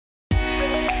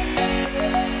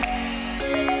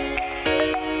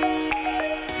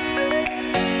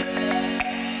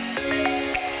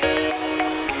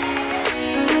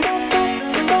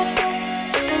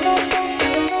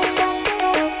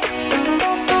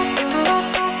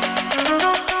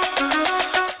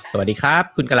สวัสดีครับ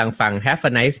คุณกำลังฟัง Have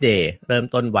a nice day เริ่ม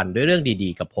ต้นวันด้วยเรื่องดี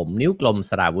ๆกับผมนิ้วกลม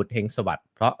สราวุธเฮงสวัสดิ์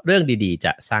เพราะเรื่องดีๆจ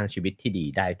ะสร้างชีวิตที่ดี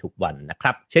ได้ทุกวันนะค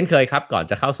รับเช่นเคยครับก่อน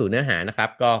จะเข้าสู่เนื้อหานะครับ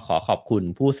ก็ขอขอบคุณ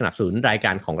ผู้สนับสนุนรายก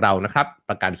ารของเรานะครับ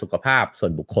ประกันสุขภาพส่ว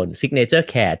นบุคคล Signature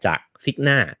Care จาก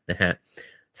Cigna นะฮะ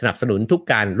สนับสนุนทุก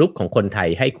การรุกของคนไทย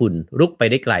ให้คุณรุกไป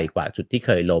ได้ไกลกว่าจุดที่เค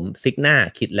ยล้ม Cigna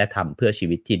คิดและทำเพื่อชี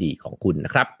วิตที่ดีของคุณน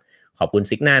ะครับขอบคุณ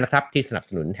Cigna นะครับที่สนับส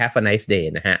นุน Have a nice day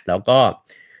นะฮะแล้วก็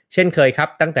เช่นเคยครับ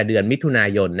ตั้งแต่เดือนมิถุนา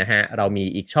ยนนะฮะเรามี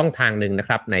อีกช่องทางหนึ่งนะค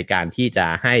รับในการที่จะ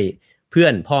ให้เพื่อ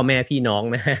นพ่อแม่พี่น้อง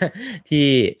นะฮะที่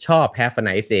ชอบ Have a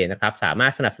nice day นะครับสามาร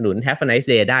ถสนับสนุน Have a nice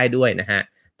day ได้ด้วยนะฮะ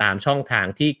ตามช่องทาง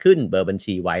ที่ขึ้นเบอร์บัญ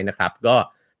ชีไว้นะครับก็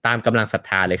ตามกำลังศรัท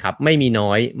ธาเลยครับไม่มีน้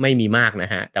อยไม่มีมากน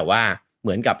ะฮะแต่ว่าเห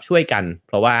มือนกับช่วยกันเ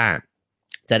พราะว่า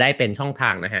จะได้เป็นช่องท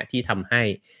างนะฮะที่ทำให้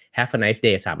Have a nice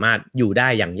day สามารถอยู่ได้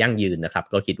อย่างยั่งยืนนะครับ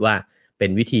ก็คิดว่าเป็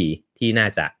นวิธีที่น่า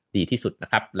จะดีที่สุดนะ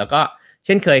ครับแล้วก็เ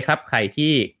ช่นเคยครับใคร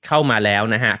ที่เข้ามาแล้ว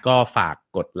นะฮะก็ฝาก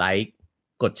กดไลค์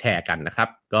กดแชร์กันนะครับ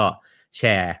ก็แช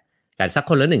ร์กันสัก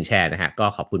คนละ1แชร์นะฮะก็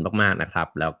ขอบคุณมากๆนะครับ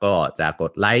แล้วก็จะก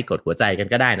ดไลค์กดหัวใจกัน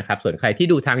ก็ได้นะครับส่วนใครที่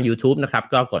ดูทาง YouTube นะครับ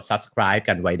ก็กด Subscribe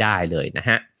กันไว้ได้เลยนะฮ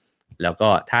ะแล้วก็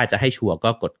ถ้าจะให้ชัวร์ก็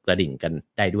กดกระดิ่งกัน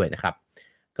ได้ด้วยนะครับ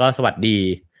ก็สวัสดี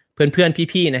เพื่อน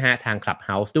ๆพี่ๆนะฮะทาง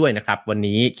Clubhouse ด้วยนะครับวัน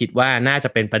นี้คิดว่าน่าจะ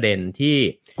เป็นประเด็นที่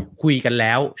คุยกันแ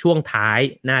ล้วช่วงท้าย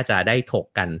น่าจะได้ถก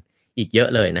กันอีกเยอะ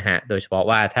เลยนะฮะโดยเฉพาะ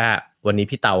ว่าถ้าวันนี้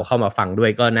พี่เตาเข้ามาฟังด้ว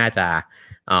ยก็น่าจะ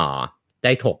ไ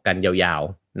ด้ถกกันยาว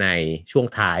ๆในช่วง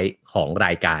ท้ายของร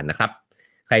ายการนะครับ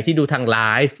ใครที่ดูทางไล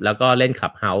ฟ์แล้วก็เล่น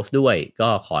Clubhouse ด้วยก็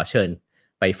ขอเชิญ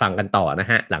ไปฟังกันต่อนะ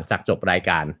ฮะหลังจากจบราย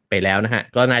การไปแล้วนะฮะ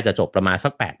ก็น่าจะจบประมาณสั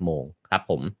ก 8 โมงครับ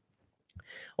ผม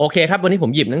โอเคครับวันนี้ผ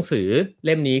มหยิบหนังสือเ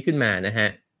ล่มนี้ขึ้นมานะฮะ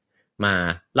มา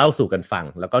เล่าสู่กันฟัง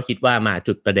แล้วก็คิดว่ามา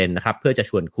จุดประเด็นนะครับเพื่อจะ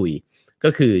ชวนคุย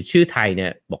ก็คือชื่อไทยเนี่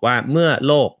ยบอกว่าเมื่อ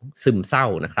โลกซึมเศร้า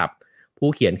นะครับผู้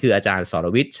เขียนคืออาจารย์สร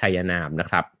วิทย์ชัยนามนะ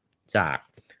ครับจาก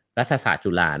รัฐศาสตร์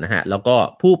จุฬานะฮะแล้วก็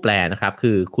ผู้แปลนะครับ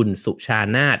คือคุณสุชา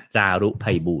นาถจารุไพ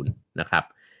บูลย์นะครับ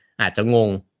อาจจะงง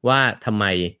ว่าทำไม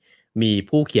มี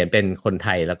ผู้เขียนเป็นคนไท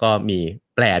ยแล้วก็มี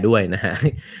แปลด้วยนะฮะ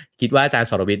คิดว่าอาจารย์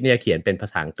สรวิทย์เนี่ยเขียนเป็นภา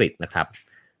ษาอังกฤษนะครับ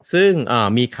ซึ่ง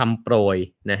มีคำโปรย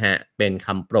นะฮะเป็นค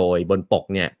ำโปรยบนปก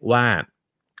เนี่ยว่า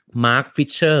มาร์คฟิช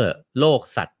เชอร์โลก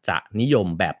สัจจะนิยม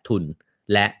แบบทุน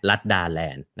และลัดดาแล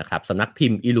นด์นะครับสำนักพิ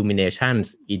มพ์ Illuminations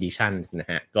Editions นะ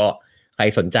ฮะก็ใคร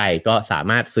สนใจก็สา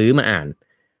มารถซื้อมาอ่าน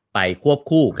ไปควบ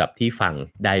คู่กับที่ฟัง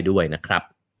ได้ด้วยนะครับ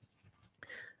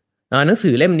หนังสื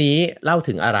อเล่มนี้เล่า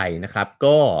ถึงอะไรนะครับ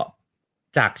ก็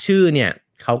จากชื่อเนี่ย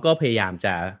เขาก็พยายามจ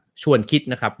ะชวนคิด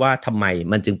นะครับว่าทำไม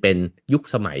มันจึงเป็นยุค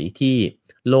สมัยที่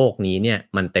โลกนี้เนี่ย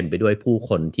มันเต็มไปด้วยผู้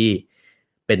คนที่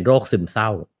เป็นโรคซึมเศร้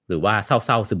าหรือว่าเศ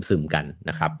ร้าๆซึมๆกัน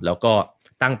นะครับแล้วก็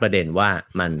ตั้งประเด็นว่า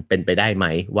มันเป็นไปได้ไหม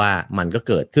ว่ามันก็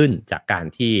เกิดขึ้นจากการ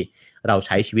ที่เราใ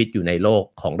ช้ชีวิตอยู่ในโลก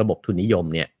ของระบบทุนนิยม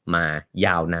เนี่ยมาย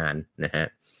าวนานนะฮะ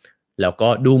แล้วก็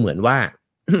ดูเหมือนว่า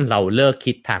เราเลิก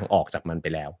คิดทางออกจากมันไป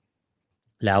แ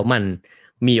ล้วมัน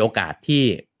มีโอกาสที่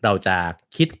เราจะ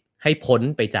คิดให้พ้น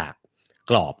ไปจาก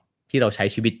กรอบที่เราใช้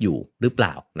ชีวิตอยู่หรือเป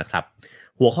ล่านะครับ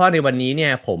หัวข้อในวันนี้เนี่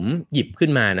ยผมหยิบขึ้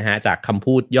นมานะฮะจากคำ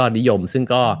พูดยอดนิยมซึ่ง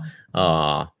ก็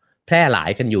แพร่หลาย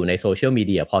กันอยู่ในโซเชียลมีเ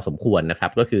ดียพอสมควรนะครั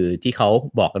บก็คือที่เขา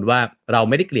บอกกันว่าเรา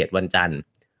ไม่ได้เกลียดวันจันทร์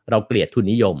เราเกลียดทุน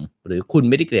นิยมหรือคุณ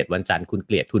ไม่ได้เกลียดวันจันทร์คุณเ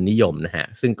กลียดทุนนิยมนะฮะ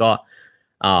ซึ่งก็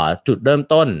จุดเริ่ม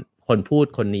ต้นคนพูด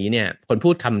คนนี้เนี่ยคนพู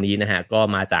ดคำนี้นะฮะก็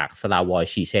มาจากสลาวอย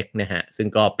ชีเชกนะฮะซึ่ง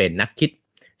ก็เป็นนักคิด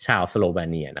ชาวสโลวา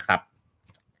เนียนะครับ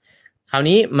คราว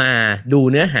นี้มาดู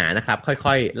เนื้อหานะครับ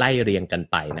ค่อยๆไล่เรียงกัน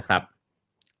ไปนะครับ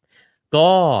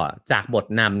ก็จากบท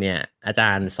นำเนี่ยอาจ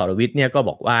ารย์สรวิทย์เนี่ยก็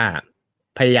บอกว่า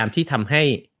พยายามที่ทำให้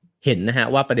เห็นนะฮะ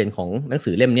ว่าประเด็นของหนัง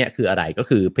สือเล่มนี้คืออะไรก็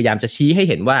คือพยายามจะชี้ให้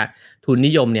เห็นว่าทุน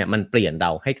นิยมเนี่ยมันเปลี่ยนเร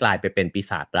าให้กลายไปเป็นปี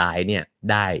ศาจร้ายเนี่ย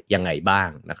ได้ยังไงบ้าง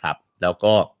นะครับแล้ว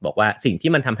ก็บอกว่าสิ่ง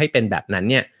ที่มันทำให้เป็นแบบนั้น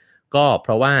เนี่ยก็เพ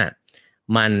ราะว่า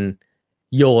มัน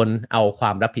โยนเอาคว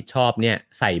ามรับผิดชอบเนี่ย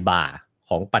ใส่บ่า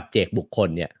ของปัจเจกบุคคล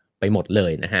เนี่ยไปหมดเล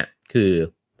ยนะฮะคือ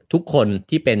ทุกคน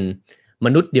ที่เป็นม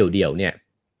นุษย์เดี่ยวๆเนี่ย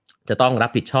จะต้องรั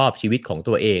บผิดชอบชีวิตของ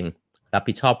ตัวเองรับ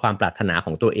ผิดชอบความปรารถนาข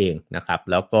องตัวเองนะครับ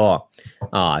แล้วก็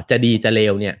จะดีจะเล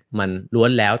วเนี่ยมันล้ว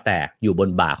นแล้วแต่อยู่บน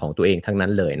บ่าของตัวเองทั้งนั้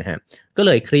นเลยนะฮะก็เ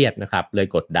ลยเครียดนะครับเลย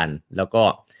กดดันแล้วก็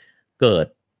เกิด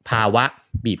ภาวะ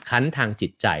บีบคั้นทางจิ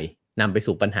ตใจนำไป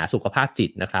สู่ปัญหาสุขภาพจิต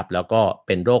นะครับแล้วก็เ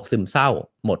ป็นโรคซึมเศร้า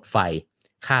หมดไฟ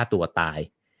ฆ่าตัวตาย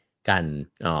กัน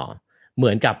เหมื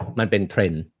อนกับมันเป็นเทร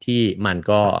นด์ที่มัน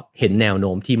ก็เห็นแนวโ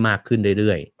น้มที่มากขึ้นเ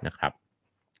รื่อยๆนะครับ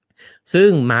ซึ่ง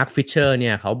มาร์คฟิชเชอร์เ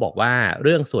นี่ยเขาบอกว่าเ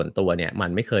รื่องส่วนตัวเนี่ยมัน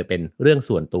ไม่เคยเป็นเรื่อง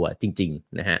ส่วนตัวจริง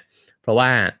ๆนะฮะเพราะว่า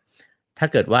ถ้า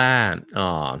เกิดว่า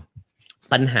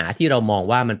ปัญหาที่เรามอง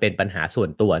ว่ามันเป็นปัญหาส่วน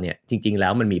ตัวเนี่ยจริงๆแล้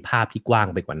วมันมีภาพที่กว้าง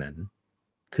ไปกว่านั้น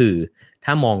คือถ้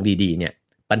ามองดีๆเนี่ย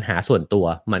ปัญหาส่วนตัว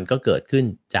มันก็เกิดขึ้น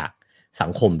จากสั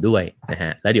งคมด้วยนะฮ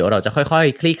ะแล้วเดี๋ยวเราจะค่อย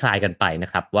ๆคลี่คลายกันไปนะ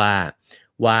ครับ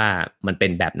ว่ามันเป็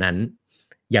นแบบนั้น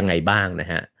ยังไงบ้างนะ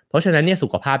ฮะเพราะฉะนั้นเนี่ยสุ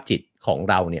ขภาพจิตของ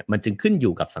เราเนี่ยมันจึงขึ้นอ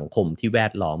ยู่กับสังคมที่แว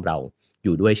ดล้อมเราอ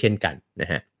ยู่ด้วยเช่นกันน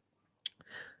ะฮะ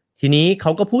ทีนี้เข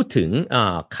าก็พูดถึง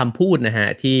คำพูดนะฮะ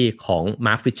ที่ของม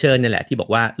าร์คฟิชเชอร์นี่แหละที่บอก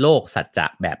ว่าโลกสัจจะ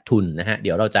แบบทุนนะฮะเ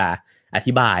ดี๋ยวเราจะอ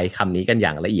ธิบายคำนี้กันอย่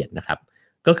างละเอียดนะครับ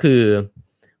ก็คือ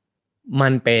มั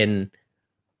นเป็น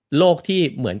โลกที่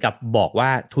เหมือนกับบอกว่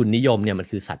าทุนนิยมเนี่ยมัน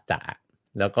คือสัจจะ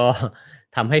แล้วก็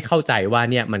ทำให้เข้าใจว่า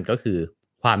เนี่ยมันก็คือ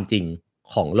ความจริง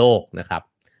ของโลกนะครับ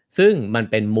ซึ่งมัน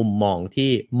เป็นมุมมองที่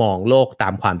มองโลกตา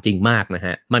มความจริงมากนะฮ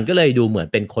ะมันก็เลยดูเหมือน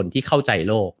เป็นคนที่เข้าใจ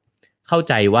โลกเข้า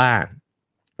ใจว่า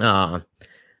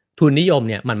ทุนนิยม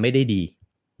เนี่ยมันไม่ได้ดี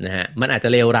นะฮะมันอาจจะ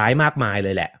เลวร้ายมากมายเล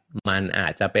ยแหละมันอา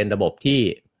จจะเป็นระบบที่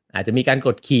อาจจะมีการก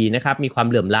ดขี่นะครับมีความ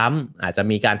เหลื่อมล้ำอาจจะ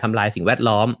มีการทำลายสิ่งแวด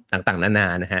ล้อมต่างๆนานา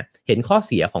นะฮะเห็นข้อเ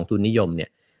สียของทุนนิยมเนี่ย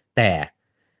แต่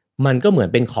มันก็เหมือน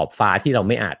เป็นขอบฟ้าที่เรา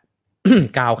ไม่อาจ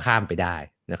ก้าวข้ามไปได้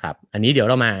นะครับอันนี้เดี๋ยว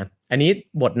เรามาอันนี้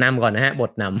บทนำก่อนนะฮะบ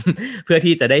ทนำ เพื่อ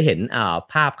ที่จะได้เห็น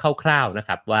ภาพคร่าวๆนะค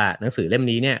รับว่าหนังสือเล่ม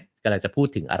นี้เนี่ยกำลังจะพูด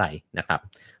ถึงอะไรนะครับ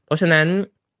เพราะฉะนั้น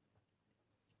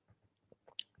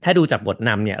ถ้าดูจากบทน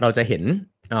ำเนี่ยเราจะเห็น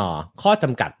ข้อจ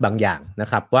ำกัดบางอย่างนะ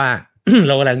ครับว่า เ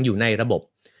รากำลังอยู่ในระบบ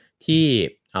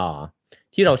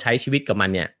ที่เราใช้ชีวิตกับมัน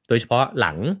เนี่ยโดยเฉพาะห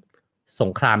ลังส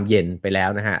งครามเย็นไปแล้ว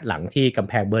นะฮะหลังที่กำ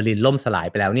แพงเบอร์ลินล่มสลาย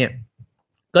ไปแล้วเนี่ย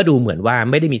ก็ดูเหมือนว่า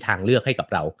ไม่ได้มีทางเลือกให้กับ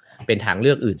เราเป็นทางเลื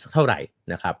อกอื่นสักเท่าไหร่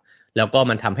นะครับแล้วก็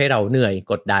มันทำให้เราเหนื่อย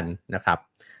กดดันนะครับ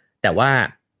แต่ว่า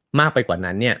มากไปกว่า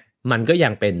นั้นเนี่ยมันก็ยั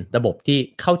งเป็นระบบที่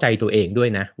เข้าใจตัวเองด้วย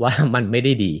นะว่ามันไม่ไ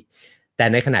ด้ดีแต่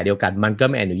ในขณะเดียวกันมันก็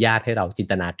ไม่อนุญาตให้เราจิน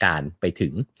ตนาการไปถึ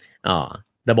ง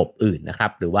ระบบอื่นนะครั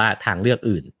บหรือว่าทางเลือก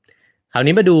อื่นคราว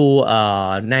นี้มาดู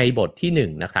ในบทที่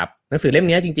1นะครับหนังสือเล่ม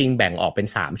นี้จริงๆแบ่งออกเป็น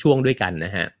3ช่วงด้วยกันน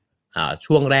ะฮะ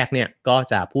ช่วงแรกเนี่ยก็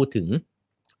จะพูดถึง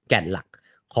แก่นหลัก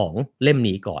ของเล่ม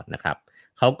นี้ก่อนนะครับ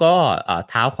เขาก็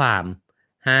เท้าความ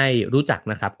ให้รู้จัก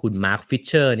นะครับคุณมาร์คฟิชเ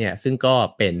ชอร์เนี่ยซึ่งก็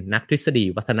เป็นนักทฤษฎี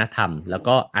วัฒนธรรมแล้ว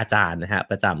ก็อาจารย์นะฮะ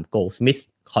ประจำ Goldsmith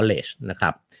College นะครั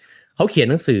บเขาเขียน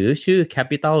หนังสือชื่อ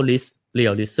Capitalist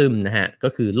Realism นะฮะก็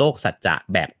คือโลกสัจจะ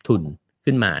แบบทุน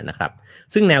ขึ้นมานะครับ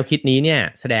ซึ่งแนวคิดนี้เนี่ย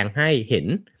แสดงให้เห็น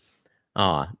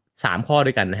3ข้อ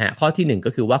ด้วยกันนะฮะข้อที่1ก็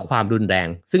คือว่าความรุนแรง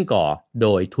ซึ่งก่อโด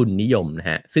ยทุนนิยมนะ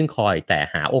ฮะซึ่งคอยแต่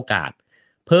หาโอกาส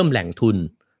เพิ่มแหล่งทุน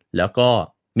แล้วก็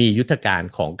มียุทธการ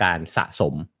ของการสะส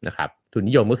มนะครับทุน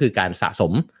นิยมก็คือการสะส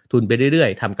มทุนไปเรื่อย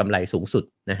ๆทำกำไรสูงสุด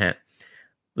นะฮะ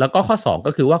แล้วก็ข้อ2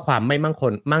ก็คือว่าความไม่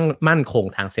มั่นคง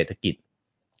ทางเศรษฐกิจ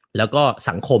แล้วก็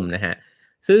สังคมนะฮะ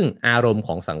ซึ่งอารมณ์ข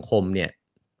องสังคมเนี่ย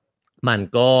มัน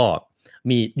ก็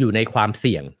มีอยู่ในความเ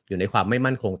สี่ยงอยู่ในความไม่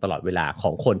มั่นคงตลอดเวลาข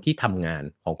องคนที่ทำงาน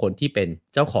ของคนที่เป็น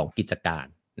เจ้าของกิจการ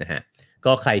นะฮะ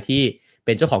ก็ใครที่เ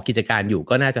ป็นเจ้าของกิจการอยู่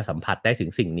ก็น่าจะสัมผัสได้ถึง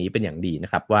สิ่งนี้เป็นอย่างดีนะ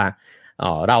ครับว่า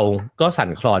เราก็สั่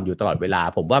นคลอนอยู่ตลอดเวลา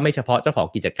ผมว่าไม่เฉพาะเจ้าของ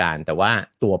กิจการแต่ว่า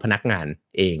ตัวพนักงาน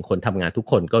เองคนทำงานทุก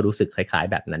คนก็รู้สึกคล้าย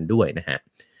ๆแบบนั้นด้วยนะฮะ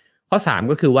ข้อ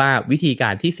3ก็คือว่าวิธีกา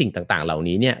รที่สิ่งต่างๆเหล่า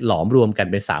นี้เนี่ยหลอมรวมกัน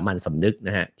เป็นสามัญสำนึกน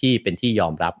ะฮะที่เป็นที่ยอ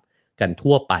มรับกัน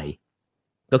ทั่วไป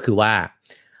ก็คือว่า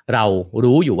เรา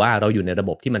รู้อยู่ว่าเราอยู่ในระ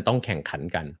บบที่มันต้องแข่งขัน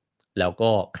กันแล้วก็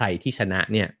ใครที่ชนะ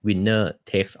เนี่ย winner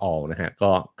takes all นะฮะ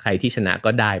ก็ใครที่ชนะก็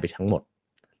ได้ไปทั้งหมด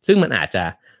ซึ่งมันอาจจะ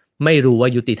ไม่รู้ว่า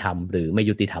ยุติธรรมหรือไม่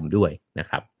ยุติธรรมด้วยนะ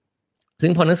ครับซึ่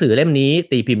งพอหนังสือเล่มนี้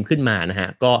ตีพิมพ์ขึ้นมานะฮะ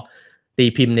ก็ตี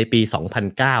พิมพ์ในปี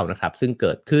 2009 นะครับซึ่งเ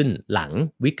กิดขึ้นหลัง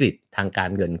วิกฤตทางการ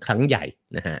เงินครั้งใหญ่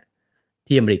นะฮะ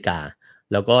ที่อเมริกา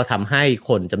แล้วก็ทำให้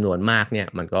คนจำนวนมากเนี่ย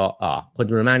มันก็คน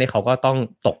จำนวนมากเนี่ยเขาก็ต้อง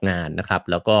ตกงานนะครับ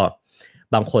แล้วก็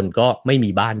บางคนก็ไม่มี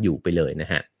บ้านอยู่ไปเลยน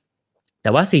ะฮะแต่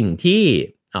ว่าสิ่งที่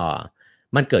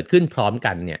มันเกิดขึ้นพร้อม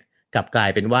กันเนี่ยกลับกลาย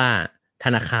เป็นว่าธ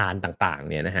นาคารต่างๆ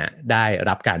เนี่ยนะฮะได้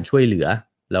รับการช่วยเหลือ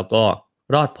แล้วก็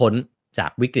รอดพ้นจา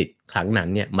กวิกฤตครั้งนั้น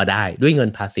เนี่ยมาได้ด้วยเงิน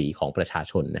ภาษีของประชา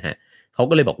ชนนะฮะเขา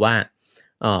ก็เลยบอกว่า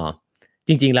จ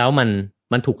ริงๆแล้ว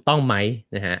มันถูกต้องไหม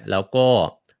นะฮะแล้วก็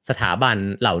สถาบัน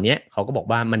เหล่านี้เขาก็บอก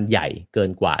ว่ามันใหญ่เกิ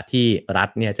นกว่าที่รัฐ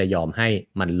เนี่ยจะยอมให้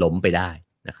มันล้มไปได้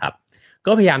นะครับ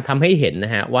ก็พยายามทำให้เห็นน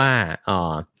ะฮะว่า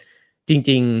จ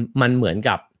ริงๆมันเหมือน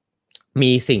กับ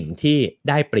มีสิ่งที่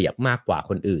ได้เปรียบมากกว่า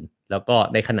คนอื่นแล้วก็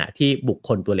ในขณะที่บุคค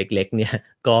ลตัวเล็กๆเนี่ย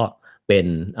ก็เป็น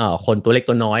คนตัวเล็ก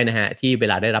ตัวน้อยนะฮะที่เว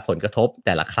ลาได้รับผลกระทบแ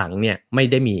ต่ละครั้งเนี่ยไม่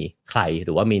ได้มีใครห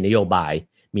รือว่ามีนโยบาย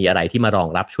มีอะไรที่มารอง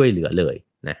รับช่วยเหลือเลย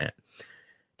นะฮะ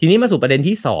ทีนี้มาสู่ประเด็น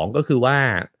ที่2ก็คือว่า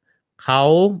เขา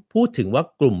พูดถึงว่า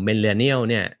กลุ่มมิลเลนเนียล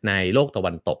เนี่ยในโลกตะ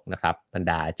วันตกนะครับบรร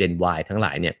ดา Gen Y ทั้งหล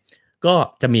ายเนี่ยก็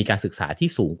จะมีการศึกษาที่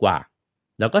สูงกว่า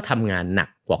แล้วก็ทำงานหนัก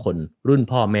กว่าคนรุ่น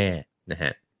พ่อแม่นะฮ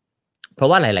ะเพราะ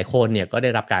ว่าหลายๆคนเนี่ยก็ได้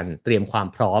รับการเตรียมความ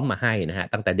พร้อมมาให้นะฮะ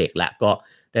ตั้งแต่เด็กละก็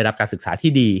ได้รับการศึกษา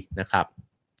ที่ดีนะครับ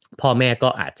พ่อแม่ก็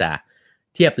อาจจะ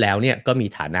เทียบแล้วเนี่ยก็มี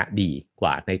ฐานะดีก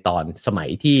ว่าในตอนสมัย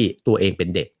ที่ตัวเองเป็น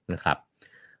เด็กนะครับ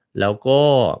แล้วก็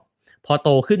พอโต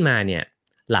ขึ้นมาเนี่ย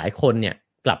หลายคนเนี่ย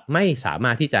กลับไม่สาม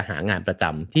ารถที่จะหางานประจ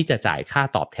ำที่จะจ่ายค่า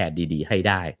ตอบแทนดีๆให้ไ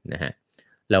ด้นะฮะ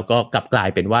แล้วก็กลับกลาย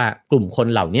เป็นว่ากลุ่มคน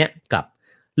เหล่านี้กลับ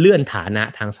เลื่อนฐานะ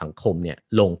ทางสังคมเนี่ย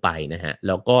ลงไปนะฮะแ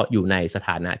ล้วก็อยู่ในสถ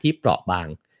านะที่เปราะบาง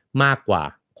มากกว่า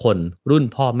คนรุ่น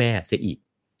พ่อแม่เสียอีก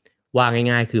ว่า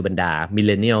ง่ายๆคือบรรดามิลเ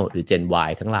ลนเนียลหรือ Gen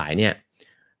Y ทั้งหลายเนี่ย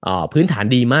พื้นฐาน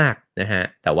ดีมากนะฮะ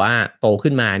แต่ว่าโต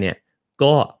ขึ้นมาเนี่ย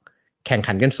ก็แข่ง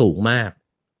ขันกันสูงมาก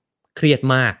เครียด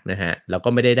มากนะฮะแล้วก็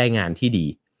ไม่ได้งานที่ดี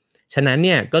ฉะนั้นเ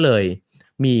นี่ยก็เลย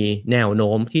มีแนวโ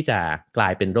น้มที่จะกลา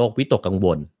ยเป็นโรควิตกกังว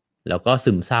ลแล้วก็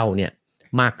ซึมเศร้าเนี่ย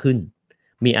มากขึ้น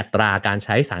มีอัตราการใ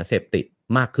ช้สารเสพติด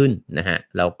มากขึ้นนะฮะ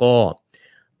แล้วก็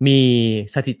มี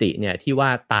สถิติเนี่ยที่ว่า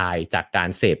ตายจากการ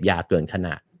เสพยาเกินขน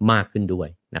าดมากขึ้นด้วย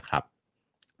นะครับ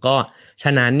ก็ฉ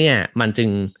ะนั้นเนี่ยมันจึง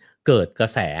เกิดกระ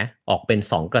แสออกเป็น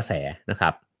2กระแสนะครั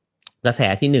บกระแส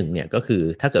ที่1เนี่ยก็คือ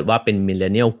ถ้าเกิดว่าเป็นมิลเล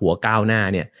นเนียลหัวก้าวหน้า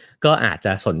เนี่ยก็อาจจ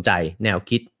ะสนใจแนว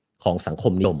คิดของสังค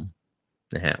มนิยม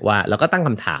นะฮะว่าแล้วก็ตั้งค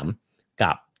ำถาม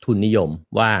กับทุนนิยม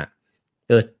ว่า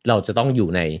เราจะต้องอยู่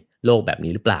ในโลกแบบ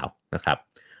นี้หรือเปล่านะครับ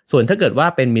ส่วนถ้าเกิดว่า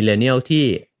เป็นมิลเลนเนียลที่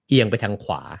เอียงไปทางข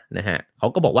วานะฮะเขา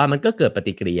ก็บอกว่ามันก็เกิดป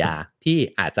ฏิกิริยาที่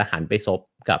อาจจะหันไปซบ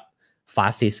กับฟา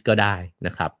สซิสต์ก็ได้น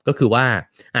ะครับก็คือว่า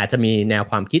อาจจะมีแนว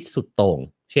ความคิดสุดโต่ง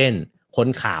เช่นคน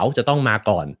ขาวจะต้องมา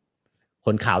ก่อนค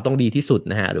นขาวต้องดีที่สุด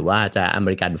นะฮะหรือว่าจะอเม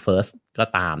ริกันเฟิร์สก็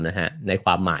ตามนะฮะในคว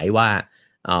ามหมายว่า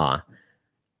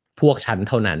พวกชั้น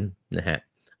เท่านั้นนะฮะ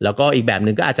แล้วก็อีกแบบห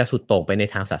นึ่งก็อาจจะสุดโต่งไปใน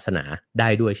ทางศาสนาได้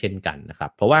ด้วยเช่นกันนะครั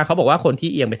บเพราะว่าเขาบอกว่าคนที่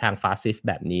เอียงไปทางฟาสซิสต์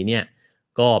แบบนี้เนี่ย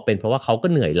ก็เป็นเพราะว่าเขาก็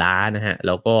เหนื่อยล้านะฮะแ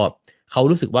ล้วก็เขา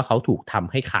รู้สึกว่าเขาถูกท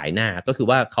ำให้ขายหน้าก็คือ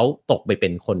ว่าเขาตกไปเป็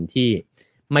นคนที่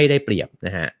ไม่ได้เปรียบน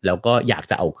ะฮะแล้วก็อยาก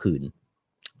จะเอาคืน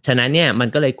ฉะนั้นเนี่ยมัน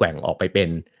ก็เลยแกว่งออกไปเป็น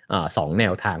2แน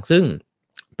วทางซึ่ง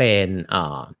เ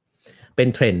ป็น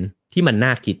เทรนด์ที่มันน่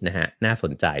าคิดนะฮะน่าส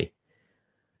นใจ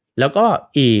แล้วก็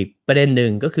อีกประเด็นหนึ่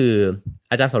งก็คือ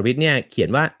อาจารย์สรวิทย์เนี่ยเขียน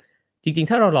ว่าจริงๆ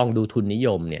ถ้าเราลองดูทุนนิย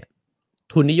มเนี่ย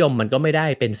ทุนนิยมมันก็ไม่ได้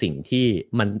เป็นสิ่งที่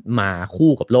มันมา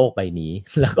คู่กับโลกใบนี้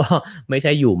แล้วก็ไม่ใ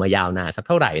ช่อยู่มายาวนานสักเ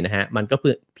ท่าไหร่นะฮะมันก็เ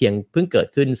พิ่งเกิด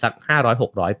ขึ้นสัก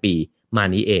 500-600 ปีมา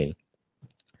นี้เอง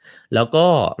แล้วก็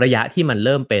ระยะที่มันเ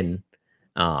ริ่มเป็น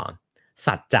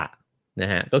สัจจะน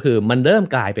ะฮะก็คือมันเริ่ม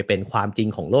กลายไปเป็นความจริง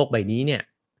ของโลกใบนี้เนี่ย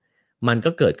มัน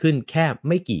ก็เกิดขึ้นแค่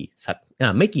ไม่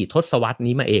กี่ทศวรรษ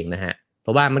นี้มาเองนะฮะเพร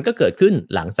าะว่ามันก็เกิดขึ้น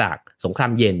หลังจากสงครา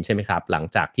มเย็นใช่ไหมครับหลัง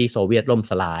จากที่โซเวียตล่ม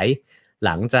สลายห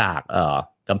ลังจาก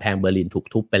กำแพงเบอร์ลินถูก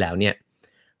ทุบไปแล้วเนี่ย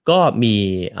ก็มี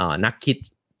นักคิด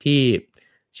ที่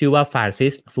ชื่อว่าฟรานซิ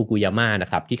สฟุกุยาม่านะ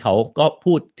ครับที่เขาก็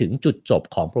พูดถึงจุดจบ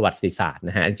ของประวัติศาสตร์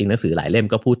นะฮะจริงๆหนังสือหลายเล่ม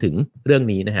ก็พูดถึงเรื่อง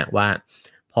นี้นะฮะว่า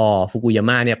พอฟุกุยา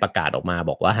ม่าเนี่ยประกาศออกมา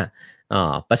บอกว่า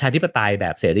ประชาธิปไตยแบ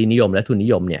บเสรีนิยมและทุนนิ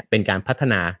ยมเนี่ยเป็นการพัฒ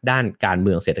นาด้านการเ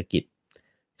มืองเศรษฐกิจ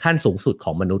ขั้นสูงสุดข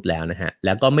องมนุษย์แล้วนะฮะแ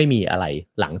ล้วก็ไม่มีอะไร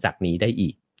หลังจากนี้ได้อี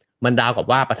กมันราวกับ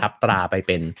ว่าประทับตราไปเ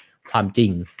ป็นความจริ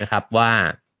งนะครับว่า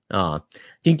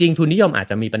จริงๆทุนนิยมอาจ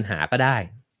จะมีปัญหาก็ได้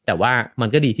แต่ว่ามัน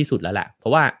ก็ดีที่สุดแล้วแหละเพรา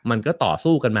ะว่ามันก็ต่อ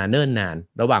สู้กันมาเนิ่นนาน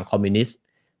ระหว่างคอมมิวนิสต์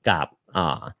กับ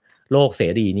โลกเส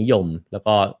รีนิยมแล้ว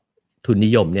ก็ทุนนิ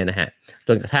ยมเนี่ยนะฮะจ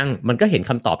นกระทั่งมันก็เห็น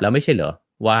คำตอบแล้วไม่ใช่เหรอ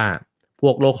ว่าพ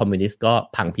วกโลกคอมมิวนิสต์ก็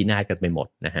พังพินาศกันไปหมด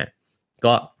นะฮะ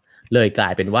ก็เลยกลา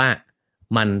ยเป็นว่า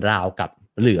มันราวกับ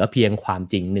เหลือเพียงความ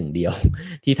จริงหนึ่งเดียว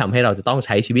ที่ทำให้เราจะต้องใ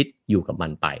ช้ชีวิตอยู่กับมั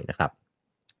นไปนะครับ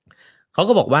เขา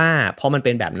ก็บอกว่าพอมันเ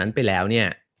ป็นแบบนั้นไปแล้วเนี่ย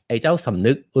ไอ้เจ้าสำ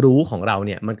นึกรู้ของเราเ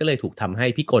นี่ยมันก็เลยถูกทำให้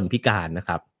พิกลพิการนะค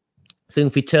รับซึ่ง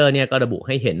ฟิชเชอร์เนี่ยก็ระบุใ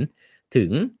ห้เห็นถึง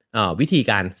วิธี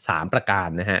การ3ประการ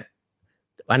นะฮะ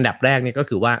อันดับแรกเนี่ยก็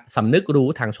คือว่าสำนึกรู้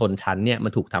ทางชนชั้นเนี่ยมั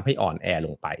นถูกทำให้อ่อนแอล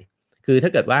งไปคือถ้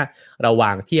าเกิดว่าเราว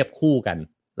างเทียบคู่กัน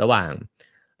ระหว่าง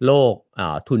โลก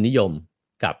ทุนนิยม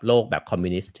กับโลกแบบคอมมิว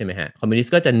นิสต์ใช่ไหมฮะคอมมิวนิส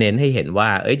ต์ก็จะเน้นให้เห็นว่า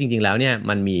จริงๆแล้วเนี่ย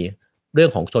มันมีเรื่อ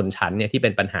งของชนชั้นเนี่ยที่เป็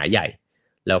นปัญหาใหญ่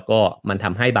แล้วก็มันท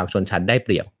ำให้บางชนชั้นได้เป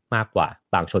รียบมากกว่า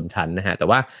บางชนชั้นนะฮะแต่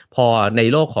ว่าพอใน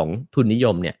โลกของทุนนิย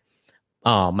มเนี่ย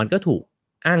มันก็ถูก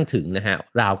อ้างถึงนะฮะ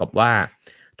ราวกับว่า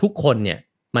ทุกคนเนี่ย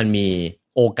มันมี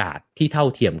โอกาสที่เท่า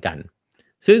เทียมกัน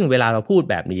ซึ่งเวลาเราพูด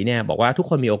แบบนี้เนี่ยบอกว่าทุก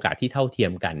คนมีโอกาสที่เท่าเทีย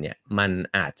มกันเนี่ยมัน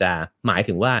อาจจะหมาย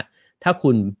ถึงว่าถ้าคุ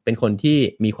ณเป็นคนที่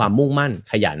มีความมุ่งมั่น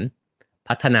ขยัน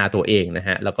พัฒนาตัวเองนะฮ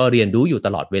ะแล้วก็เรียนรู้อยู่ต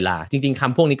ลอดเวลาจริงๆค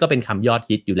ำพวกนี้ก็เป็นคำยอด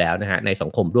ฮิตอยู่แล้วนะฮะในสั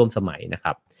งคมร่วมสมัยนะค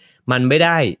รับมันไม่ไ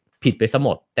ด้ผิดไปซะหม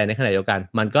ดแต่ในขณะเดียวกัน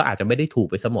มันก็อาจจะไม่ได้ถูก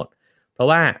ไปซะหมดเพราะ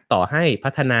ว่าต่อให้พั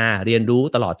ฒนาเรียนรู้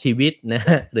ตลอดชีวิตนะ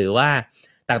หรือว่า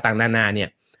ต่างๆนานาเนี่ย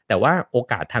แต่ว่าโอ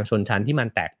กาสทางชนชั้นที่มัน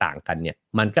แตกต่างกันเนี่ย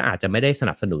มันก็อาจจะไม่ได้ส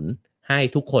นับสนุน ให้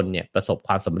ทุกคนเนี่ยประสบค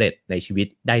วามสำเร็จในชีวิต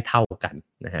ได้เท่ากัน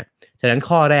นะฮะฉะนั้น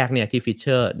ข้อแรกเนี่ยที่ฟิชเช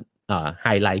อร์ไฮ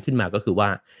ไลท์ขึ้นมาก็คือว่า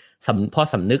พอ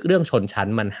สำนึกเรื่องชนชั้น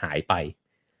มันหายไป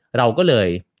เราก็เลย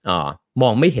มอ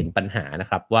งไม่เห็นปัญหานะ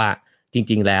ครับว่าจ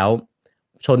ริงๆแล้ว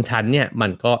ชนชั้นเนี่ยมั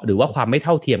นก็หรือว่าความไม่เ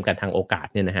ท่าเทียมกันทางโอกาส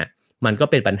เนี่ยนะฮะมันก็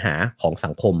เป็นปัญหาของสั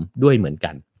งคมด้วยเหมือน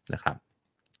กันนะครับ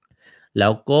แล้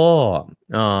วก็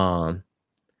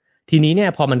ทีนี้เนี่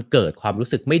ยพอมันเกิดความรู้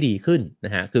สึกไม่ดีขึ้นน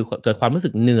ะฮะคือเกิดความรู้สึ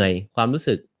กเหนื่อยความรู้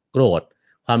สึกโกรธ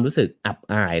ความรู้สึกอับ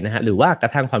อายนะฮะหรือว่ากร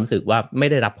ะทั่งความรู้สึกว่าไม่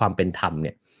ได้รับความเป็นธรรมเ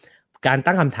นี่ยการ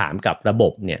ตั้งคำถามกับระบ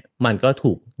บเนี่ยมันก็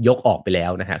ถูกยกออกไปแล้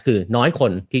วนะฮะคือน้อยค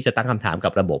นที่จะตั้งคำถามกั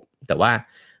บระบบแต่ว่า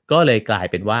ก็เลยกลาย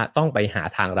เป็นว่าต้องไปหา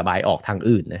ทางระบายออกทาง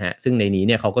อื่นนะฮะซึ่งในนี้เ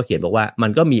นี่ยเขาก็เขียนบอกว่ามั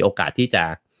นก็มีโอกาสที่จะ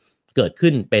เกิด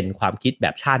ขึ้นเป็นความคิดแบ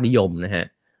บชาตินิยมนะฮะ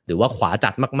หรือว่าขวา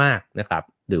จัดมากๆนะครับ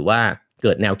หรือว่าเ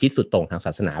กิดแนวคิดสุดโต่งทางศ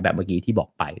าสนาแบบเมื่อกี้ที่บอก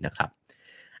ไปนะครับ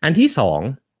อันที่สอง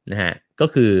นะฮะก็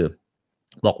คือ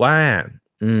บอกว่า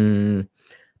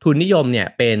ทุนนิยมเนี่ย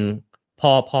เป็น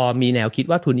พอมีแนวคิด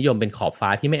ว่าทุนนิยมเป็นขอบฟ้า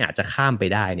ที่ไม่อาจจะข้ามไป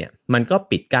ได้เนี่ยมันก็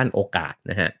ปิดกั้นโอกาส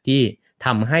นะฮะที่ท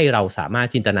ำให้เราสามารถ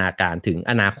จินตนาการถึง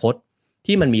อนาคต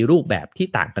ที่มันมีรูปแบบที่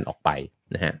ต่างกันออกไป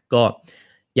นะฮะก็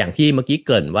อย่างที่เมื่อกี้เก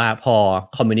ริ่นว่าพอ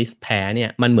คอมมิวนิสต์แพ้เนี่ย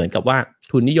มันเหมือนกับว่า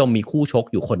ทุนนิยมมีคู่ชก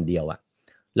อยู่คนเดียวอะ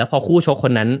แล้วพอคู่ชกค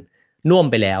นนั้นน่วม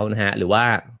ไปแล้วนะฮะหรือว่า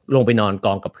ลงไปนอนก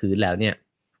องกับพื้นแล้วเนี่ย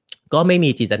ก็ไม่มี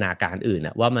จินตนาการอื่นน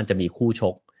ะว่ามันจะมีคู่ช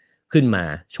กขึ้นมา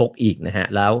ชกอีกนะฮะ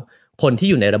แล้วคนที่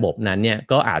อยู่ในระบบนั้นเนี่ย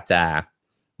ก็อาจจะ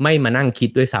ไม่มานั่งคิด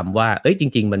ด้วยซ้ำว่าเอ้ยจ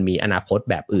ริงๆมันมีอนาคต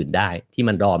แบบอื่นได้ที่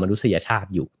มันรอมนุษยชาติ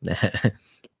อยู่นะฮะ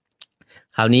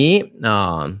คราวนี้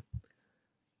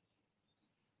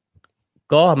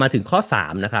ก็มาถึงข้อ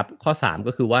3นะครับข้อ3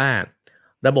ก็คือว่า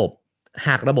ห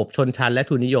ากระบบชนชั้นและ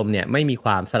ทุนนิยมเนี่ยไม่มีคว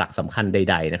ามสลักสำคัญใ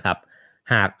ดๆนะครับ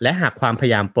หากความพย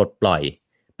ายามปลดปล่อย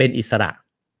เป็นอิสระ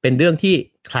เป็นเรื่องที่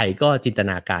ใครก็จินต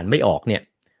นาการไม่ออกเนี่ย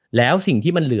แล้วสิ่ง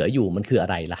ที่มันเหลืออยู่มันคืออะ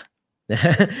ไรล่ะ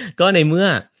ก็ในเมื่อ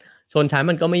ชนชั้น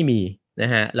มันก็ไม่มีน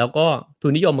ะฮะแล้วก็ทุ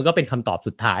นนิยมมันก็เป็นคำตอบ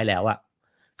สุดท้ายแล้วอะ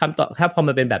คำตอบถ้าพอ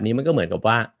มันเป็นแบบนี้มันก็เหมือนกับ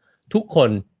ว่าทุกคน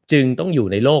จึงต้องอยู่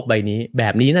ในโลกใบนี้แบ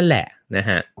บนี้นั่นแหละนะ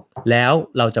ฮะแล้ว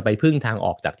เราจะไปพึ่งทางอ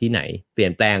อกจากที่ไหนเปลี่ย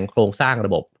นแปลงโครงสร้างร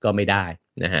ะบบก็ไม่ได้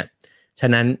นะฮะฉะ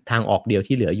นั้นทางออกเดียว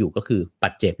ที่เหลืออยู่ก็คือปั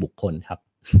จเจกบุคคลครับ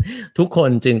ทุกค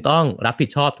นจึงต้องรับผิด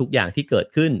ชอบทุกอย่างที่เกิด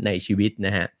ขึ้นในชีวิตน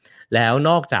ะฮะแล้ว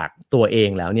นอกจากตัวเอง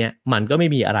แล้วเนี่ยมันก็ไม่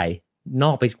มีอะไรน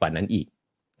อกไปกว่านั้นอีก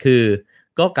คือ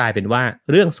ก็กลายเป็นว่า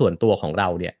เรื่องส่วนตัวของเรา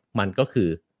เนี่ยมันก็คือ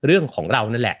เรื่องของเรา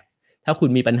นั่นแหละถ้าคุณ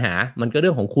มีปัญหามันก็เ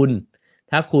รื่องของคุณ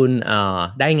ถ้าคุณ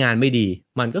ได้งานไม่ดี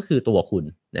มันก็คือตัวคุณ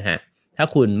นะฮะถ้า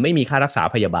คุณไม่มีค่ารักษา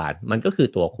พยาบาลมันก็คือ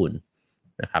ตัวคุณ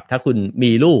นะครับถ้าคุณ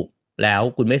มีลูกแล้ว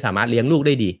คุณไม่สามารถเลี้ยงลูกไ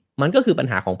ด้ดีมันก็คือปัญ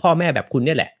หาของพ่อแม่แบบคุณเ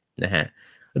นี่ยแหละนะฮะ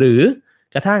หรือ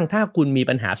กระทั่งถ้าคุณมี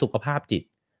ปัญหาสุขภาพจิต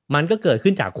มันก็เกิด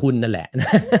ขึ้นจากคุณนั่นแหละ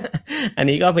อัน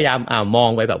นี้ก็พยายามมอง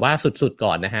ไปแบบว่าสุดๆ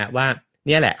ก่อนนะฮะว่าเ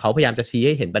นี่ยแหละเขาพยายามจะชี้ใ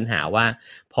ห้เห็นปัญหาว่า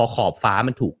พอขอบฟ้า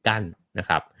มันถูกกั้นนะค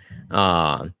รับ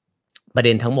ประเ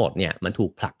ด็นทั้งหมดเนี่ยมันถู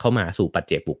กผลักเข้ามาสู่ปัจ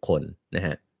เจกบุคคลนะฮ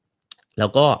ะแล้ว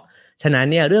ก็ฉะนั้น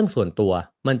เนี่ยเรื่องส่วนตัว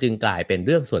มันจึงกลายเป็นเ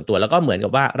รื่องส่วนตัวแล้วก็เหมือนกั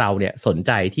บว่าเราเนี่ยสนใ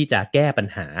จที่จะแก้ปัญ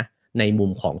หาในมุ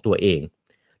มของตัวเอง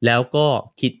แล้วก็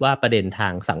คิดว่าประเด็นทา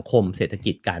งสังคมเศรษฐ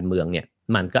กิจการเมืองเนี่ย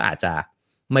มันก็อาจจะ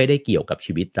ไม่ได้เกี่ยวกับ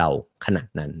ชีวิตเราขนาด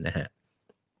นั้นนะฮะ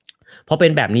พอเป็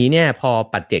นแบบนี้เนี่ยพอ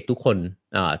ปัจเจกทุกคน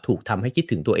ถูกทำให้คิด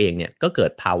ถึงตัวเองเนี่ยก็เกิ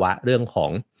ดภาวะเรื่องขอ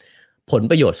งผล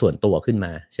ประโยชน์ส่วนตัวขึ้นม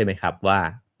าใช่ไหมครับว่า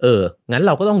งั้นเ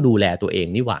ราก็ต้องดูแลตัวเอง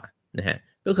นี่หว่านะฮะ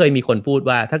ก็เคยมีคนพูด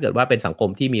ว่าถ้าเกิดว่าเป็นสังคม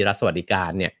ที่มีรัฐสวัสดิการ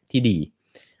เนี่ยที่ดี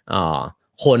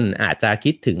คนอาจจะ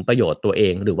คิดถึงประโยชน์ตัวเอ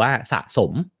งหรือว่าสะส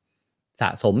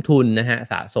มทุนนะฮะ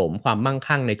สะสมความมั่ง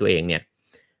คั่งในตัวเองเนี่ย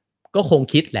ก็คง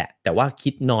คิดแหละแต่ว่าคิ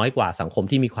ดน้อยกว่าสังคม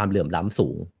ที่มีความเหลื่อมล้ำสู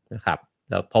งนะครับ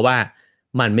แล้วเพราะว่า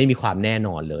มันไม่มีความแน่น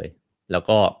อนเลยแล้ว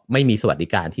ก็ไม่มีสวัสดิ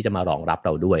การที่จะมารองรับเร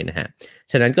าด้วยนะฮะ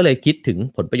ฉะนั้นก็เลยคิดถึง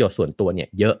ผลประโยชน์ส่วนตัวเนี่ย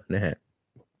เยอะนะฮะ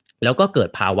แล้วก็เกิด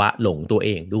ภาวะหลงตัวเอ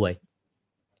งด้วย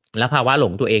และภาวะหล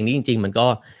งตัวเองนี่จริงๆมันก็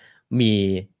มี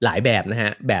หลายแบบนะฮ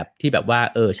ะแบบที่แบบว่า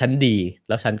ฉันดีแ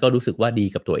ล้วฉันก็รู้สึกว่าดี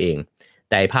กับตัวเอง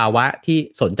แต่ภาวะที่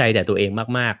สนใจแต่ตัวเอง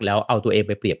มากๆแล้วเอาตัวเองไ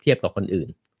ปเปรียบเทียบกับคนอื่น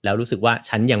แล้วรู้สึกว่า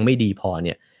ฉันยังไม่ดีพอเ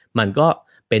นี่ยมันก็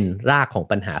เป็นรากของ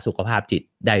ปัญหาสุขภาพจิต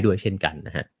ได้ด้วยเช่นกันน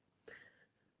ะฮะ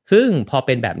ซึ่งพอเ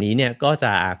ป็นแบบนี้เนี่ยก็จ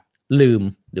ะลืม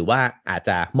หรือว่าอาจจ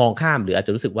ะมองข้ามหรืออาจจ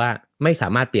ะรู้สึกว่าไม่สา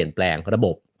มารถเปลี่ยนแปลงระบ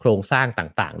บโครงสร้าง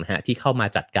ต่างๆนะฮะที่เข้ามา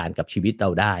จัดการกับชีวิตเรา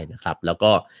ได้นะครับแล้ว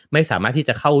ก็ไม่สามารถที่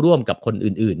จะเข้าร่วมกับคน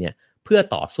อื่นๆเนี่ยเพื่อ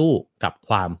ต่อสู้กับ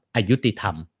ความอยุติธร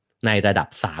รมในระดับ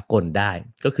สากลได้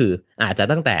ก็คืออาจจะ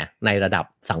ตั้งแต่ในระดับ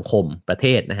สังคมประเท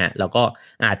ศนะฮะแล้วก็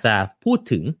อาจจะพูด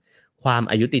ถึงความ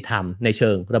อยุติธรรมในเชิ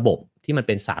งระบบที่มันเ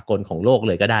ป็นสากลของโลกเ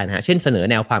ลยก็ได้นะฮะเช่นเสนอ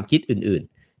แนวความคิดอื่น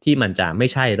ๆ ที่มันจะไม่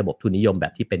ใช่ระบบทุนนิยมแบ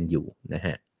บที่เป็นอยู่นะฮ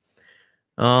ะ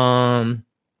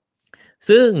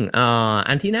ซึ่ง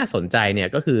อันที่น่าสนใจเนี่ย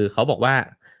ก็คือเขาบอกว่า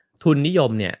ทุนนิย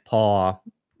มเนี่ยพอ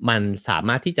มันสาม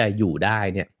ารถที่จะอยู่ได้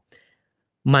เนี่ย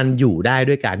มันอยู่ได้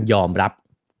ด้วยการยอมรับ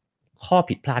ข้อ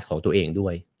ผิดพลาดของตัวเองด้ว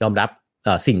ยยอมรับ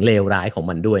สิ่งเลวร้ายของ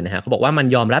มันด้วยนะฮะเขาบอกว่ามัน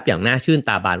ยอมรับอย่างน่าชื่นต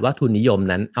าบานว่าทุนนิยม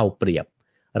นั้นเอาเปรียบ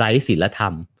ไร้ศีลธรร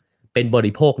มเป็นบ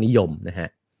ริโภคนิยมนะฮะ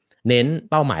เน้น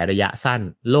เป้าหมายระยะสั้น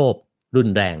โลภรุน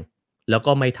แรงแล้ว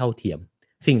ก็ไม่เท่าเทียม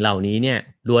สิ่งเหล่านี้เนี่ย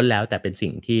ล้วนแล้วแต่เป็นสิ่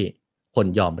งที่คน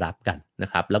ยอมรับกันนะ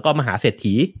ครับแล้วก็มหาเศรษ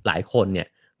ฐีหลายคนเนี่ย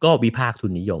ก็วิพากษ์ทุ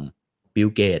นนิยมบิล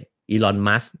เกตส์อีลอน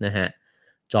มัสก์นะฮะ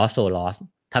จอร์จโซลอส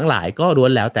ทั้งหลายก็ล้ว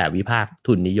นแล้วแต่วิพากษ์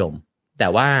ทุนนิยมแต่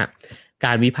ว่าก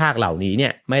ารวิพากษ์เหล่านี้เนี่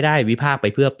ยไม่ได้วิพากษ์ไป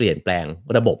เพื่อเปลี่ยนแปลง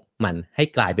ระบบมันให้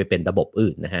กลายไปเป็นระบบ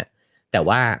อื่นนะฮะแต่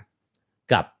ว่า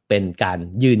กลับเป็นการ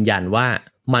ยืนยันว่า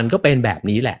มันก็เป็นแบบ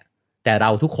นี้แหละแต่เรา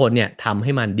ทุกคนเนี่ยทำใ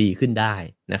ห้มันดีขึ้นได้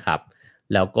นะครับ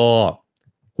แล้วก็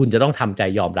คุณจะต้องทำใจ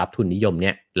ยอมรับทุนนิยมเ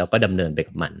นี่ยแล้วก็ดำเนินไป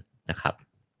กับมันนะครับ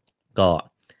ก็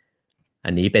อั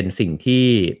นนี้เป็นสิ่งที่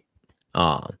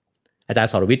อาจาร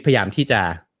ย์สรวิทย์พยายามที่จะ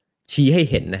ชี้ให้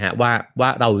เห็นนะฮะว่า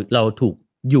เราถูก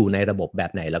อยู่ในระบบแบ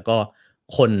บไหนแล้วก็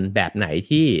คนแบบไหน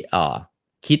ที่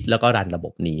คิดแล้วก็รันระบ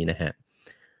บนี้นะฮะ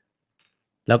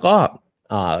แล้วก็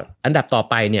อันดับต่อ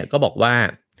ไปเนี่ยก็บอกว่า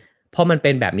พอมันเ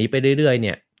ป็นแบบนี้ไปเรื่อยๆเ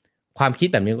นี่ยความคิด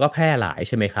แบบนี้ก็แพร่หลายใ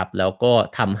ช่ไหมครับแล้วก็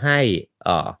ทำให้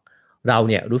เรา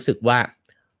เนี่ยรู้สึกว่า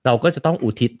เราก็จะต้องอุ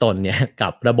ทิศตนเนี่ยกั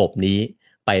บระบบนี้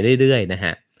ไปเรื่อยๆนะฮ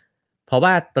ะเพราะ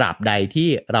ว่าตราบใดที่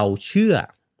เราเชื่อ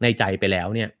ในใจไปแล้ว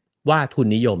เนี่ยว่าทุน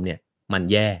นิยมเนี่ยมัน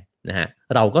แย่นะฮะ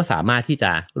เราก็สามารถที่จ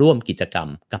ะร่วมกิจกรรม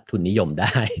กับทุนนิยมไ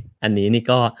ด้อันนี้นี่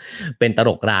ก็เป็นตล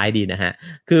กร้ายดีนะฮะ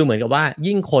คือเหมือนกับว่า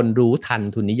ยิ่งคนรู้ทัน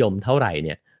ทุนนิยมเท่าไหร่เ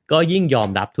นี่ยก็ยิ่งยอม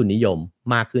รับทุนนิยม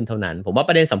มากขึ้นเท่านั้นผมว่าป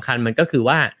ระเด็นสำคัญมันก็คือ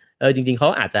ว่าจริงๆเขา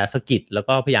อาจจะสะกิดแล้ว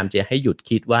ก็พยายามจะให้หยุด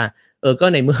คิดว่าก็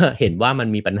ในเมื่อเห็นว่ามัน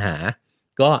มีปัญหา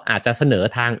ก็อาจจะเสนอ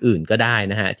ทางอื่นก็ได้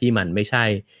นะฮะที่มันไม่ใช่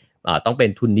ต้องเป็น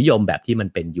ทุนนิยมแบบที่มัน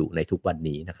เป็นอยู่ในทุกวัน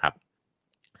นี้นะครับ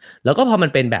แล้วก็พอมัน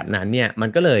เป็นแบบนั้นเนี่ยมัน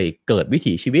ก็เลยเกิดวิ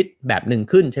ถีชีวิตแบบหนึ่ง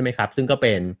ขึ้นใช่ไหมครับซึ่งก็เ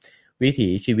ป็นวิถี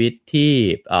ชีวิตที่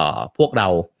พวกเรา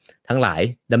ทั้งหลาย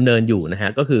ดำเนินอยู่นะฮะ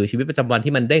ก็คือชีวิตประจำวัน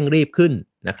ที่มันเร่งรีบขึ้น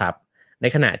นะครับใน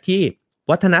ขณะที่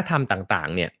วัฒนธรรมต่าง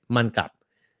ๆเนี่ยมันกลับ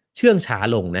เชื่องช้า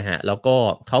ลงนะฮะแล้วก็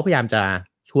เขาพยายามจะ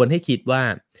ชวนให้คิดว่า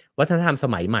วัฒนธรรมส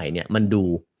มัยใหม่เนี่ยมันดู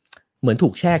เหมือนถู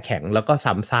กแช่แข็งแล้วก็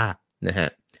ซ้ำซากนะฮะ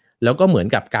แล้วก็เหมือน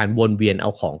กับการวนเวียนเอา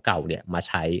ของเก่าเนี่ยมาใ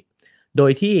ช้โด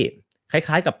ยที่ค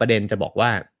ล้ายๆกับประเด็นจะบอกว่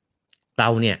าเรา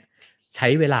เนี่ยใช้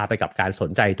เวลาไปกับการสน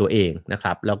ใจตัวเองนะค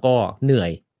รับแล้วก็เหนื่อ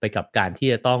ยไปกับการที่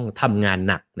จะต้องทำงาน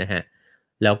หนักนะฮะ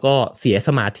แล้วก็เสียส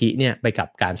มาธิเนี่ยไปกับ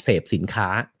การเสพสินค้า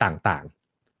ต่าง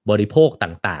ๆบริโภค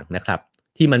ต่างๆนะครับ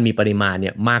ที่มันมีปริมาณเ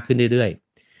นี่ยมากขึ้นเรื่อย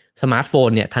ๆสมาร์ทโฟน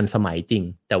เนี่ยทันสมัยจริง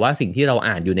แต่ว่าสิ่งที่เรา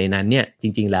อ่านอยู่ในนั้นเนี่ยจ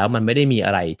ริงๆแล้วมันไม่ได้มีอ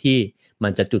ะไรที่มั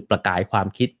นจะจุดประกายความ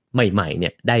คิดใหม่ๆเนี่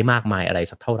ยได้มากมายอะไร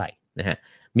สักเท่าไหร่นะฮะ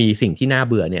มีสิ่งที่น่า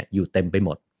เบื่อเนี่ยอยู่เต็มไปหม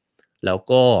ดแล้ว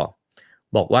ก็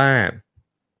บอกว่า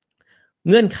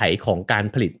เงื่อนไขของการ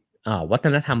ผลิตวัฒ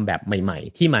นธรรมแบบใหม่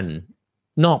ๆที่มัน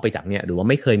นอกไปจากเนี่ยหรือว่า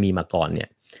ไม่เคยมีมาก่อนเนี่ย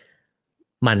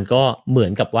มันก็เหมือ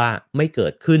นกับว่าไม่เกิ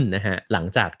ดขึ้นนะฮะหลัง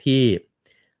จากที่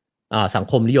สัง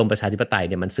คมนิยมประชาธิปไตย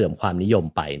เนี่ยมันเสื่อมความนิยม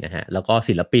ไปนะฮะแล้วก็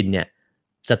ศิลปินเนี่ย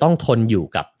จะต้องทนอยู่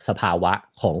กับสภาวะ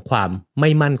ของความไม่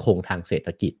มั่นคงทางเศรษฐ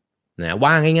กิจนะ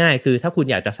ว่าง่ายๆคือถ้าคุณ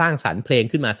อยากจะสร้างสรรค์เพลง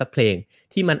ขึ้นมาสักเพลง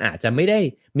ที่มันอาจจะไม่ได้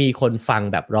มีคนฟัง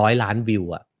แบบ100 ล้านวิว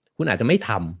อ่ะคุณอาจจะไม่ท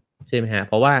ำใช่ไหมฮะเ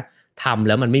พราะว่าทำแ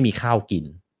ล้วมันไม่มีข้าวกิน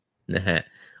นะฮะ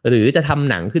หรือจะทำ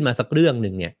หนังขึ้นมาสักเรื่องห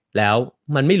นึ่งเนี่ยแล้ว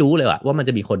มันไม่รู้เลยว่ามันจ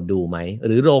ะมีคนดูไหมห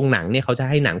รือโรงหนังเนี่ยเขาจะ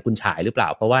ให้หนังคุณฉายหรือเปล่า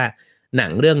เพราะว่าหนั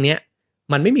งเรื่องนี้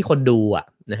มันไม่มีคนดูอ่ะ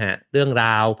นะฮะเรื่องร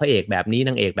าวพระเอกแบบนี้น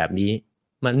างเอกแบบนี้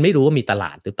มันไม่รู้ว่ามีตล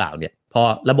าดหรือเปล่าเนี่ยพอ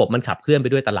ระบบมันขับเคลื่อนไป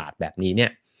ด้วยตลาดแบบนี้เนี่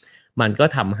ยมันก็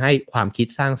ทำให้ความคิด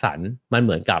สร้างสรรค์มันเห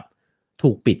มือนกับถู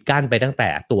กปิดกั้นไปตั้งแต่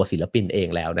ตัวศิลปินเอง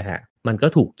แล้วนะฮะมันก็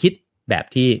ถูกคิดแบบ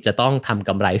ที่จะต้องทำก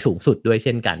ำไรสูงสุดด้วยเ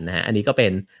ช่นกันนะฮะอันนี้ก็เป็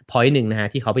น point หนึ่งนะฮะ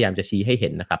ที่เขาพยายามจะชี้ให้เห็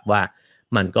นนะครับว่า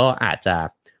มันก็อาจจะ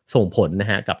ส่งผลนะ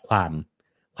ฮะกับคว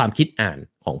ามคิดอ่าน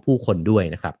ของผู้คนด้วย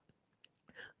นะครับ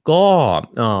ก็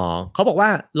เขาบอกว่า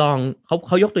ลองเ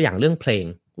ขายกตัวอย่างเรื่องเพลง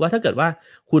ว่าถ้าเกิดว่า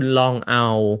คุณลองเอา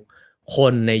ค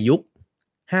นในยุค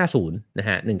50นะ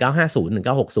ฮะ1950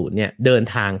 1960เนี่ยเดิน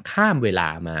ทางข้ามเวลา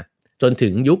มาจนถึ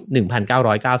งยุค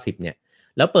1990เนี่ย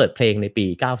แล้วเปิดเพลงในปี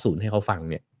90ให้เขาฟัง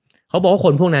เนี่ยเขาบอกว่าค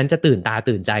นพวกนั้นจะตื่นตา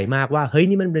ตื่นใจมากว่าเฮ้ย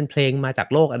นี่มันเป็นเพลงมาจาก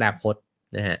โลกอนาคต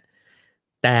นะฮะ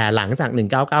แต่หลังจาก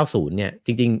1990เนี่ยจ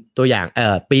ริงๆตัวอย่าง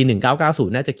ปี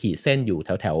1990น่าจะขีดเส้นอยู่แ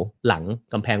ถวๆหลัง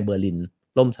กำแพงเบอร์ลิน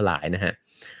ล่มสลายนะฮะ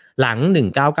หลัง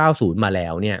1990มาแล้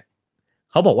วเนี่ย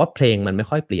เขาบอกว่าเพลงมันไม่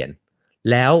ค่อยเปลี่ยน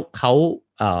แล้วเขา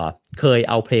เคย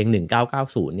เอาเพลง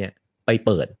1990เนี่ยไปเ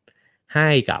ปิดให้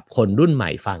กับคนรุ่นใหม่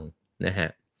ฟังนะฮะ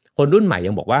คนรุ่นใหม่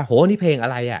ยังบอกว่าโหนี่เพลงอะ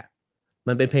ไรอ่ะ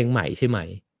มันเป็นเพลงใหม่ใช่ไหม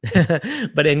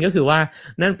ประเด็นก็คือว่า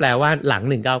นั่นแปลว่าหลัง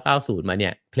1990มาเนี่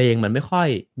ยเพลงมันไม่ค่อย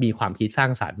มีความคิดสร้า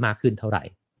งสรรค์มากขึ้นเท่าไหร่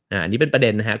อันนี้เป็นประเด็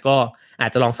นนะฮะก็อา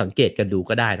จจะลองสังเกตกันดู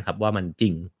ก็ได้นะครับว่ามันจริ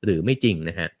งหรือไม่จริง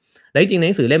นะฮะและจริงๆในห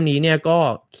นังสือเล่มนี้เนี่ยก็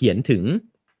เขียนถึง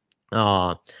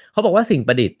เขาบอกว่าสิ่งป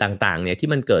ระดิษฐ์ต่างๆเนี่ยที่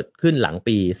มันเกิดขึ้นหลัง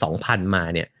ปี2000มา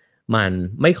เนี่ยมัน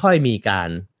ไม่ค่อยมีการ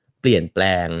เปลี่ยนแปล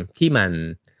งที่มัน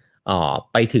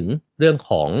ไปถึงเรื่อง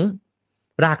ของ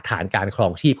รากฐานการครอ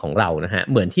งชีพของเรานะฮะ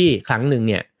เหมือนที่ครั้งหนึ่ง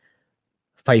เนี่ย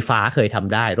ไฟฟ้าเคยท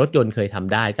ำได้รถยนต์เคยท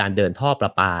ำได้การเดินท่อปร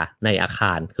ะปาในอาค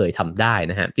ารเคยทำได้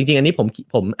นะฮะจริงๆอันนี้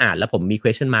ผมอ่านแล้วผมมี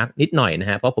question mark นิดหน่อยนะ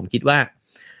ฮะเพราะผมคิดว่า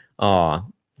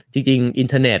จริงๆอิน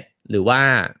เทอร์เน็ตหรือว่า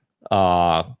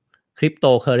คริปโต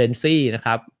เคอเรนซีนะค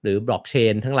รับหรือบล็อกเช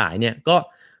นทั้งหลายเนี่ย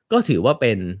ก็ถือว่าเ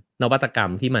ป็นนวัตกรร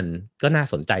มที่มันก็น่า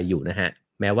สนใจอยู่นะฮะ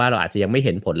แม้ว่าเราอาจจะยังไม่เ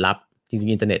ห็นผลลัพธ์จริง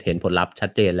ๆอินเทอร์เน็ตเห็นผลลัพธ์ชัด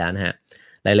เจนแล้วนะฮะ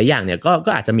หลายๆอย่างเนี่ย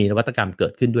ก็อาจจะมีนวัตกรรมเกิ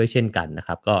ดขึ้นด้วยเช่นกันนะค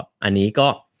รับก็อันนี้ก็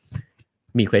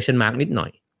มี question mark นิดหน่อ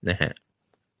ยนะฮะ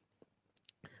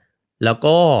แล้ว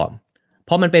ก็พ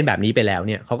อมันเป็นแบบนี้ไปแล้วเ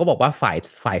นี่ยเขาก็บอกว่า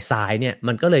ฝ่ายซ้ายเนี่ย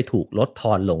มันก็เลยถูกลดท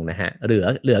อนลงนะฮะเห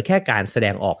ลือแค่การแสด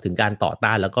งออกถึงการต่อ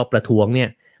ต้านแล้วก็ประท้วงเนี่ย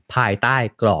ภายใต้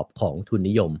กรอบของทุน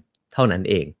นิยมเท่านั้น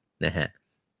เองนะฮะ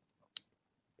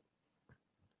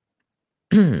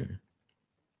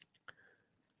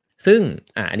ซึ่ง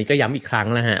อันนี้ก็ย้ำอีกครั้ง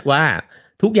นะฮะว่า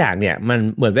ทุกอย่างเนี่ยมัน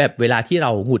เหมือนแบบเวลาที่เร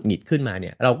าหงุดหงิดขึ้นมาเ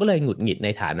นี่ยเราก็เลยหงุดหงิดใน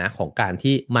ฐานะของการ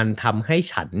ที่มันทำให้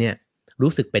ฉันเนี่ย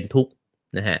รู้สึกเป็นทุกข์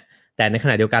นะฮะแต่ในข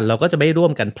ณะเดียวกันเราก็จะไม่ร่ว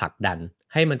มกันผลักดัน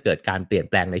ให้มันเกิดการเปลี่ยน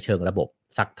แปลงในเชิงระบบ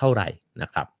สักเท่าไหร่นะ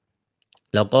ครับ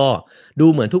แล้วก็ดู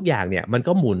เหมือนทุกอย่างเนี่ยมัน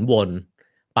ก็หมุนวน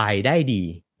ไปได้ดี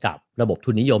กับระบบ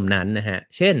ทุนนิยมนั้นนะฮะ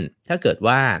เช่นถ้าเกิด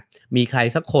ว่ามีใคร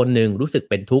สักคนหนึ่งรู้สึก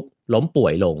เป็นทุกข์ล้มป่ว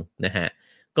ยลงนะฮะ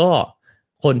ก็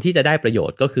คนที่จะได้ประโย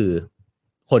ชน์ก็คือ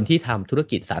คนที่ทำธุร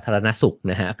กิจสาธารณสุข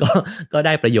นะฮะก็ไ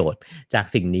ด้ประโยชน์จาก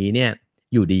สิ่งนี้เนี่ย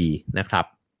อยู่ดีนะครับ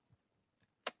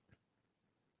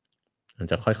มัน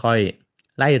จะค่อย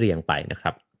ๆไล่เรียงไปนะค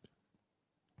รับ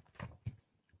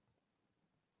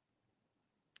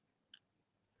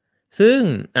ซึ่ง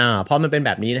พอมันเป็นแ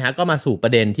บบนี้นะฮะก็มาสู่ปร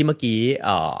ะเด็นที่เมื่อกี้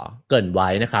เกริ่นไว้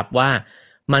นะครับว่า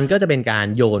มันก็จะเป็นการ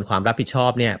โยนความรับผิดชอ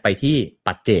บเนี่ยไปที่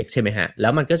ปัจเจกใช่ไหมฮะแล้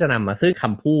วมันก็จะนำมาซึ่งค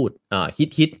ำพูด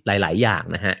ฮิตหลายๆอย่าง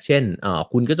นะฮะเช่น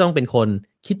คุณก็ต้องเป็นคน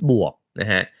คิดบวกน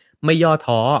ะฮะไม่ย่อ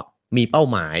ท้อมีเป้า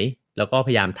หมายแล้วก็พ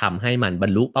ยายามทำให้มันบร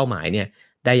รลุเป้าหมายเนี่ย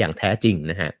ได้อย่างแท้จริง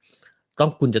นะฮะ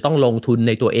คุณจะต้องลงทุนใ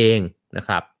นตัวเองนะค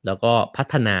รับแล้วก็พั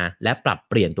ฒนาและปรับ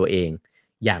เปลี่ยนตัวเอง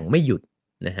อย่างไม่หยุด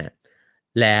นะฮะ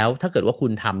แล้วถ้าเกิดว่าคุ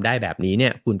ณทำได้แบบนี้เนี่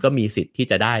ยคุณก็มีสิทธิ์ที่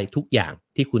จะได้ทุกอย่าง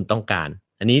ที่คุณต้องการ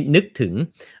อันนี้นึกถึง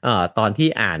ตอนที่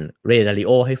อ่านเรดาริโ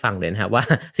อให้ฟังเลยนะครับว่า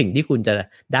สิ่งที่คุณจะ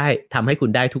ได้ทำให้คุณ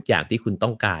ได้ทุกอย่างที่คุณต้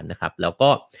องการนะครับแล้วก็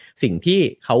สิ่งที่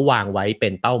เขาวางไว้เป็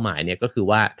นเป้าหมายเนี่ยก็คือ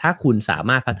ว่าถ้าคุณสา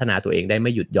มารถพัฒนาตัวเองได้ไ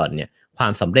ม่หยุดหย่อนเนี่ยควา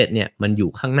มสำเร็จเนี่ยมันอยู่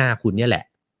ข้างหน้าคุณเนี่ยแหละ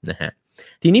นะฮะ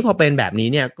ทีนี้พอเป็นแบบนี้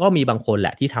เนี่ยก็มีบางคนแหล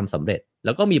ะที่ทำสำเร็จแ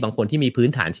ล้วก็มีบางคนที่มีพื้น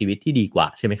ฐานชีวิตที่ดีกว่า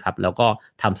ใช่ไหมครับแล้วก็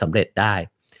ทำสำเร็จได้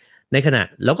ในขณะ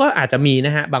แล้วก็อาจจะมีน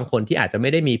ะฮะบางคนที่อาจจะไม่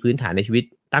ได้มีพื้นฐานในชีวิต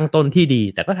ตั้งต้นที่ดี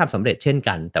แต่ก็ทำสำเร็จเช่น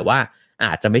กันแต่ว่าอ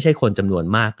าจจะไม่ใช่คนจำนวน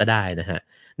มากก็ได้นะฮะ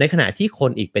ในขณะที่ค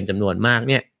นอีกเป็นจำนวนมาก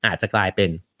เนี่ยอาจจะกลายเป็น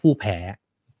ผู้แพ้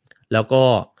แล้วก็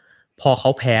พอเขา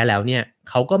แพ้แล้วเนี่ย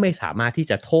เขาก็ไม่สามารถที่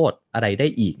จะโทษอะไรได้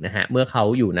อีกนะฮะเมื่อเขา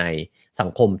อยู่ในสัง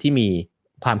คมที่มี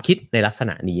ความคิดในลักษ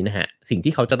ณะนี้นะฮะสิ่ง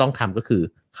ที่เขาจะต้องทำก็คือ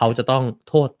เขาจะต้อง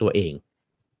โทษตัวเอง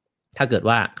ถ้าเกิด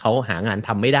ว่าเขาหางาน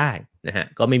ทำไม่ได้นะฮะ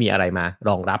ก็ไม่มีอะไรมาร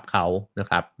องรับเขานะ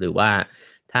ครับหรือว่า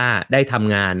ถ้าได้ท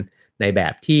ำงานในแบ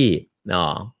บที่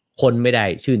คนไม่ได้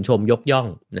ชื่นชมยกย่อง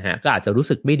นะฮะก็อาจจะรู้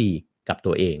สึกไม่ดีกับ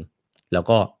ตัวเองแล้ว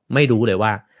ก็ไม่รู้เลยว่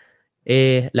า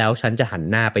แล้วฉันจะหัน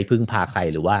หน้าไปพึ่งพาใคร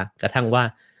หรือว่ากระทั่งว่า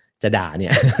จะด่าเนี่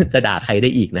ย จะด่าใครได้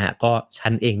อีกนะฮะก็ฉั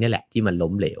นเองเนี่ยแหละที่มันล้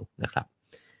มเหลวนะครับ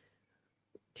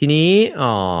ทีนี้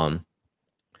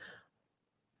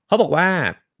เขาบอกว่า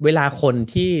เวลาคน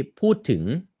ที่พูดถึง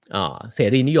เส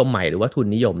รีนิยมใหม่หรือว่าทุน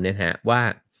นิยมเนี่ยฮะว่า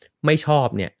ไม่ชอบ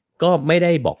เนี่ยก็ไม่ไ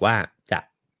ด้บอกว่าจะ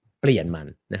เปลี่ยนมัน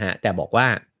นะฮะแต่บอกว่า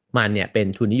มันเนี่ยเป็น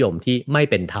ทุนนิยมที่ไม่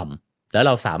เป็นธรรมแล้วเ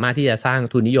ราสามารถที่จะสร้าง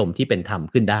ทุนนิยมที่เป็นธรรม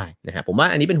ขึ้นได้นะฮะผมว่า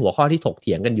อันนี้เป็นหัวข้อที่ถกเ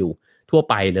ถียงกันอยู่ทั่ว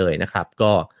ไปเลยนะครับ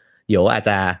ก็เดี๋ยวอาจจ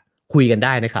ะคุยกันไ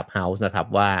ด้ใน Clubhouse นะครับ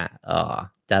ว่า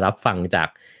จะรับฟังจาก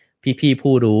พี่ๆ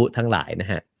ผู้รู้ทั้งหลายน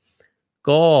ะฮะ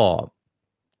ก็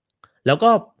แล้วก็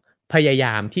พยาย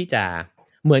ามที่จะ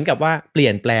เหมือนกับว่าเปลี่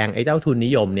ยนแปลงไอ้เจ้าทุนนิ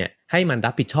ยมเนี่ยให้มัน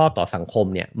รับผิดชอบต่อสังคม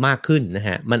เนี่ยมากขึ้นนะฮ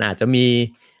ะมันอาจจะมี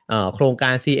โครงกา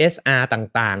ร CSR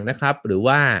ต่างๆนะครับหรือ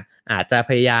ว่าอาจจะ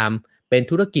พยายามเป็น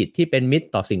ธุรกิจที่เป็นมิตร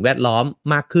ต่อสิ่งแวดล้อม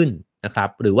มากขึ้น นะครับ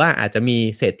หรือว่าอาจจะมี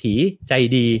เศรษฐีใจ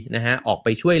ดีนะฮะออกไป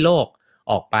ช่วยโลก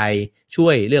ออกไปช่ว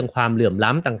ยเรื่องความเหลื่อม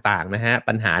ล้ำต่างๆนะฮะ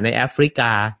ปัญหาในแอฟริก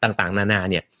าต่างๆนานา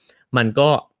เนี่ยมันก็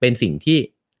เป็นสิ่งที่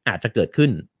อาจจะเกิดขึ้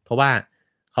นเพราะว่า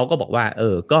เขาก็บอกว่า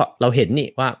ก็เราเห็นนี่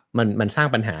ว่ามันสร้าง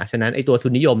ปัญหาฉะนั้นไอ้ตัวทุ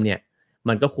นนิยมเนี่ย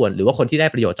มันก็ควรหรือว่าคนที่ได้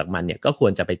ประโยชน์จากมันเนี่ยก็คว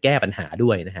รจะไปแก้ปัญหาด้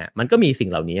วยนะฮะมันก็มีสิ่ง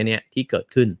เหล่านี้เนี่ยที่เกิด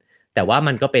ขึ้นแต่ว่า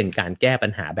มันก็เป็นการแก้ปั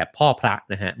ญหาแบบพ่อพระ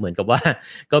นะฮะเหมือนกับว่า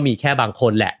ก็มีแค่บางค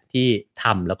นแหละที่ท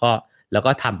ำแล้ว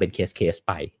ก็ทำเป็นเคสไ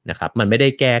ปนะครับมันไม่ได้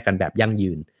แก้กันแบบยั่ง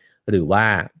ยืนหรือว่า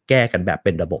แก้กันแบบเ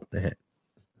ป็นระบบนะฮะ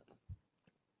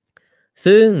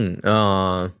ซึ่ง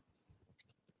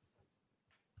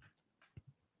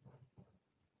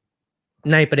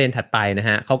ในประเด็นถัดไปนะ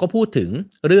ฮะเขาก็พูดถึง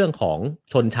เรื่องของ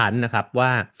ชนชั้นนะครับว่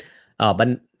า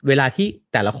เวลาที่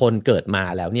แต่ละคนเกิดมา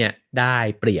แล้วเนี่ยได้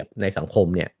เปรียบในสังคม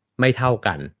เนี่ยไม่เท่า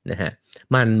กันนะฮะ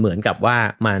มันเหมือนกับว่า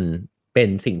มันเป็น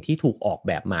สิ่งที่ถูกออกแ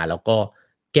บบมาแล้วก็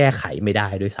แก้ไขไม่ได้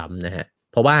ด้วยซ้ำนะฮะ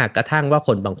เพราะว่ากระทั่งว่าค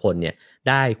นบางคนเนี่ย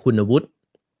ได้คุณวุฒิ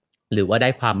หรือว่าได้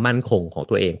ความมั่นคงของ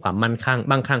ตัวเองความมั่ง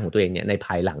คั่งของตัวเองเนี่ยในภ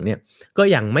ายหลังเนี่ยก็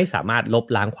ยังไม่สามารถลบ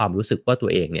ล้างความรู้สึกว่าตัว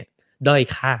เองเนี่ยด้อย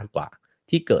ค่ากว่า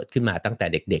ที่เกิดขึ้นมาตั้งแต่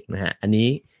เด็กๆนะฮะอันนี้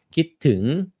คิดถึง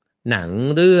หนัง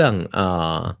เรื่อง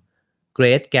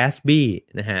Great Gatsby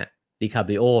นะฮะดิคาป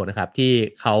ริโอนะครับที่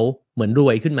เขาเหมือนร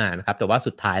วยขึ้นมานะครับแต่ว่า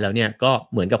สุดท้ายแล้วเนี่ยก็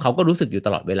เหมือนกับเขาก็รู้สึกอยู่ต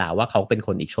ลอดเวลาว่าเขาเป็นค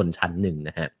นอีกชนชั้นหนึ่ง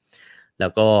นะฮะแล้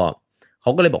วก็เข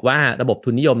าก็เลยบอกว่าระบบทุ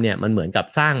นนิยมเนี่ยมันเหมือนกับ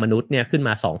สร้างมนุษย์เนี่ยขึ้นม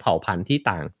า2เผ่าพันธุ์ที่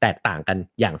แตกต่างกัน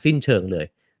อย่างสิ้นเชิงเลย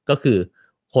ก็คือ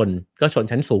คนก็ชน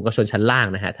ชั้นสูงกับชนชั้นล่าง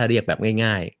นะฮะถ้าเรียกแบบ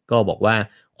ง่ายๆก็บอกว่า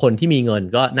คนที่มีเงิน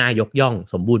ก็น่ายกย่อง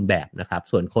สมบูรณ์แบบนะครับ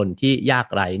ส่วนคนที่ยาก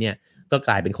ไร้เนี่ยก็ก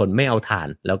ลายเป็นคนไม่เอาทาน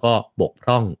แล้วก็บกพ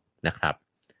ร่องนะครับ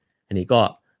อันนี้ก็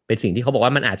เป็นสิ่งที่เขาบอกว่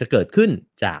ามันอาจจะเกิดขึ้น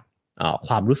จากค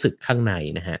วามรู้สึกข้างใน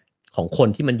นะฮะของคน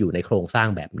ที่มันอยู่ในโครงสร้าง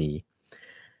แบบนี้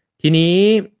ทีนี้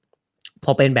พ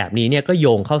อเป็นแบบนี้เนี่ยก็โย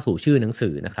งเข้าสู่ชื่อหนังสื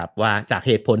อนะครับว่าจากเ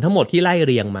หตุผลทั้งหมดที่ไล่เ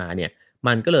รียงมาเนี่ย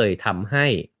มันก็เลยทำให้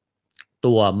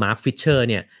ตัวมาร์คฟิชเชอร์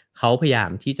เนี่ยเขาพยายาม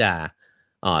ที่จะ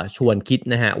ชวนคิด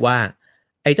นะฮะว่า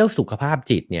ไอ้เจ้าสุขภาพ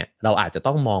จิตเนี่ยเราอาจจะ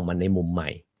ต้องมองมันในมุมใหม่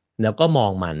แล้วก็มอ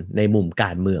งมันในมุมก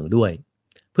ารเมืองด้วย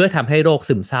เพื่อทำให้โรค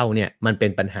ซึมเศร้าเนี่ยมันเป็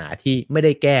นปัญหาที่ไม่ไ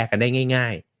ด้แก้กันได้ง่า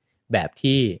ยๆแบบ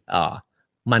ที่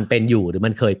มันเป็นอยู่หรือมั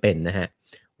นเคยเป็นนะฮะ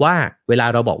ว่าเวลา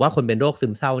เราบอกว่าคนเป็นโรคซึ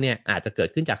มเศร้าเนี่ยอาจจะเกิด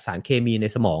ขึ้นจากสารเคมีใน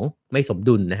สมองไม่สม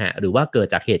ดุลนะฮะหรือว่าเกิด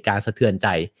จากเหตุการณ์สะเทือนใจ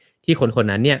ที่คนคน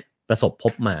นั้นเนี่ยประสบพ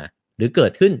บมาหรือเกิ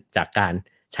ดขึ้นจากการ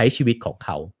ใช้ชีวิตของเข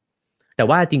าแต่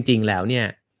ว่าจริงๆแล้วเนี่ย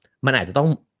มันอาจจะต้อง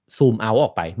ซูมเอาอ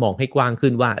อกไปมองให้กว้างขึ้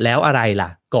นว่าแล้วอะไรล่ะ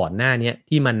ก่อนหน้านี้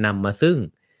ที่มันนำมาซึ่ง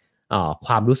ค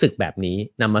วามรู้สึกแบบนี้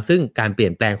นำมาซึ่งการเปลี่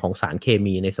ยนแปลงของสารเค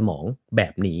มีในสมองแบ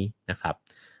บนี้นะครับ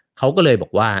เขาก็เลยบอ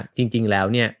กว่าจริงๆแล้ว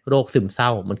เนี่ยโรคซึมเศร้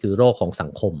ามันคือโรคของสั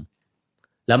งคม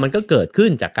แล้วมันก็เกิดขึ้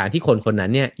นจากการที่คนคนนั้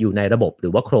นเนี่ยอยู่ในระบบหรื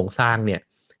อว่าโครงสร้างเนี่ย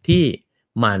ที่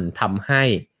มันทำให้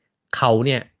เขาเ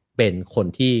นี่ยเป็นคน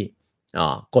ที่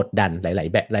กดดันหลาย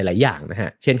ๆแบบหลายๆอย่างนะฮะ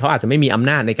เช่นเขาอาจจะไม่มีอำ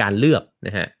นาจในการเลือกน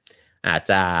ะฮะอาจ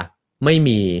จะไม่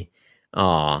มี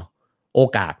โอ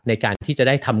กาสในการที่จะไ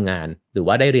ด้ทำงานหรือ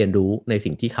ว่าได้เรียนรู้ใน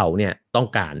สิ่งที่เขาเนี่ยต้อง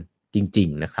การจริง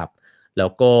ๆนะครับแล้ว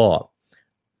ก็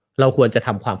เราควรจะท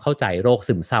ำความเข้าใจโรค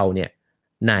ซึมเศร้าเนี่ย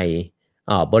ใน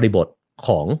บริบทข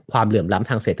องความเหลื่อมล้ำ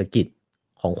ทางเศรษฐกิจ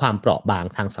ของความเปราะบาง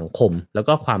ทางสังคมแล้ว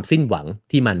ก็ความสิ้นหวัง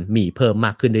ที่มันมีเพิ่มม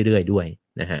ากขึ้นเรื่อยๆด้วย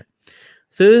นะฮะ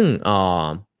ซึ่ง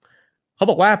เขา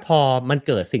บอกว่าพอมัน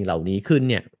เกิดสิ่งเหล่านี้ขึ้น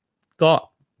เนี่ยก็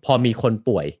พอมีคน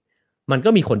ป่วยมันก็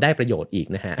มีคนได้ประโยชน์อีก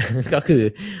นะฮะ ก็คือ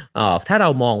ถ้าเรา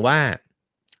มองว่า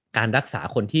การรักษา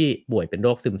คนที่ป่วยเป็นโร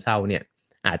คซึมเศร้าเนี่ย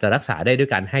อาจจะรักษาได้ด้วย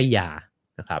การให้ยา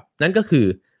นะครับนั่นก็คือ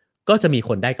ก็จะมีค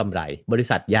นได้กำไรบริ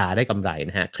ษัทยาได้กำไร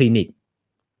นะฮะคลินิก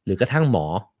หรือกระทั่งหมอ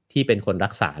ที่เป็นคนรั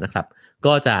กษานะครับ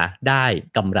ก็จะได้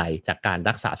กำไรจากการ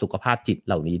รักษาสุขภาพจิตเ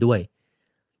หล่านี้ด้วย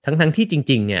ทั้งที่จ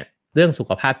ริงๆเนี่ยเรื่องสุ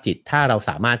ขภาพจิตถ้าเรา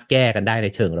สามารถแก้กันได้ใน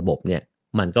เชิงระบบเนี่ย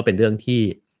มันก็เป็นเรื่องที่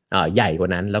ใหญ่กว่า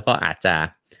นั้นแล้วก็อาจ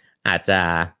จะ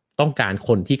ต้องการค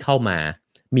นที่เข้ามา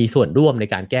มีส่วนร่วมใน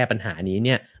การแก้ปัญหานี้เ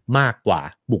นี่ยมากกว่า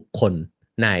บุคคล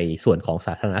ในส่วนของส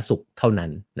าธารณสุขเท่านั้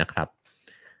นนะครับ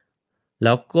แ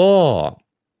ล้วก็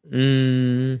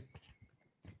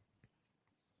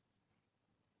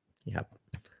นี่ครับ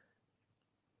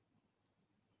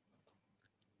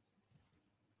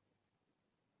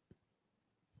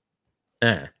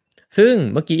ซึ่ง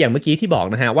เมื่อกี้ที่บอก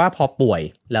นะฮะว่าพอป่วย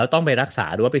แล้วต้องไปรักษา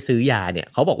หรือว่าไปซื้อยาเนี่ย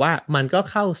เขาบอกว่ามันก็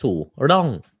เข้าสู่ร่อง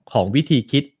ของวิธี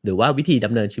คิดหรือว่าวิธีด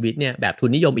ำเนินชีวิตเนี่ยแบบทุ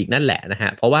นนิยมอีกนั่นแหละนะฮ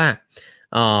ะเพราะว่า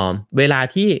เวลา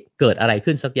ที่เกิดอะไร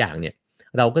ขึ้นสักอย่างเนี่ย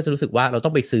เราก็จะรู้สึกว่าเราต้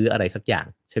องไปซื้ออะไรสักอย่าง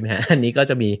ใช่ไหมฮะอันนี้ก็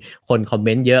จะมีคนคอมเม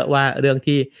นต์เยอะว่าเรื่อง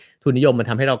ที่ ทุนนิยมมัน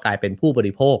ทำให้เรากลายเป็นผู้บ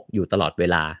ริโภคอยู่ตลอดเว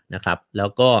ลานะครับแล้ว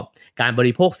ก็การบ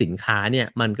ริโภคสินค้าเนี่ย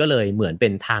มันก็เลยเหมือนเป็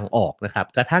นทางออกนะครับ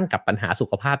กระทั่งกับปัญหาสุ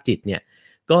ขภาพจิตเนี่ย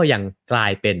ก็ยังกลา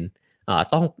ยเป็น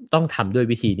ต้องทำด้วย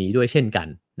วิธีนี้ด้วยเช่นกัน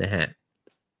นะฮะ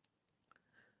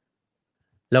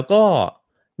แล้วก็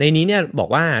ในนี้เนี่ยบอก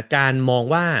ว่าการมอง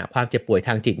ว่าความเจ็บป่วยท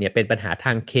างจิตเนี่ยเป็นปัญหาท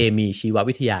างเคมีชีว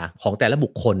วิทยาของแต่ละบุ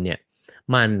คคลเนี่ย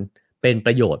มันเป็นป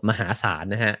ระโยชน์มหาศาล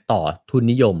นะฮะต่อทุน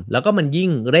นิยมแล้วก็มันยิ่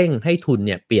งเร่งให้ทุนเ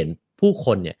นี่ยเปลี่ยนผู้ค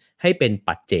นเนี่ยให้เป็น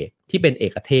ปัจเจกที่เป็นเอ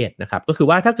กเทศนะครับก็คือ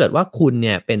ว่าถ้าเกิดว่าคุณเ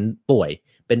นี่ยเป็นป่วย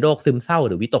เป็นโรคซึมเศร้าห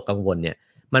รือวิตกกังวลเนี่ย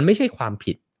มันไม่ใช่ความ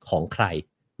ผิดของใคร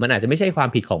มันอาจจะไม่ใช่ความ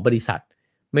ผิดของบริษัท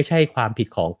ไม่ใช่ความผิด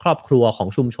ของครอบครัวของ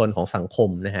ชุมชนของสังคม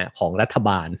นะฮะของรัฐบ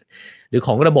าลหรือข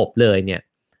องระบบเลยเนี่ย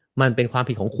มันเป็นความ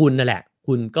ผิดของคุณนั่นแหละ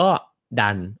คุณก็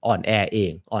ดันอ่อนแอเอ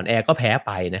งอ่อนแอก็แพ้ไ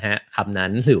ปนะฮะคำนั้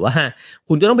นหรือว่า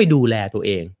คุณก็ต้องไปดูแลตัวเ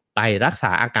องไปรักษ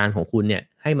าอาการของคุณเนี่ย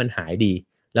ให้มันหายดี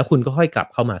แล้วคุณก็ค่อยกลับ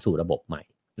เข้ามาสู่ระบบใหม่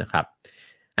นะครับ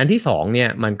อันที่สองเนี่ย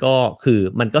มันก็คือ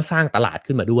มันก็สร้างตลาด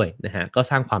ขึ้นมาด้วยนะฮะก็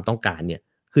สร้างความต้องการเนี่ย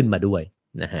ขึ้นมาด้วย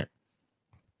นะฮะ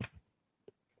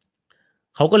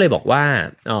เขาก็เลยบอกว่า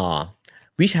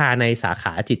วิชาในสาข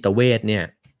าจิตเวชเนี่ย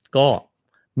ก็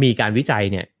มีการวิจัย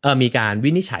เนี่ยมีการ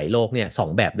วินิจฉัยโรคเนี่ย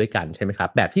2แบบด้วยกันใช่ไหมครับ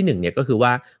แบบที่1เนี่ยก็คือว่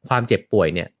าความเจ็บป่วย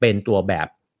เนี่ยเป็นตัวแบบ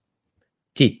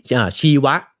จิตชีว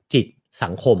ะจิตสั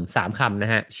งคม3คำน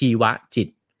ะฮะชีวะจิต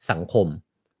สังคม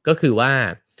ก็คือว่า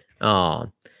เอ่อ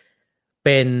เ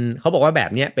ป็นเขาบอกว่าแบ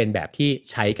บเนี้ยเป็นแบบที่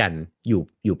ใช้กัน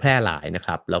อยู่แพร่หลายนะค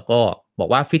รับแล้วก็บอก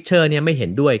ว่าฟิชเชอร์เนี่ยไม่เห็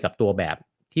นด้วยกับตัวแบบ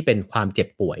ที่เป็นความเจ็บ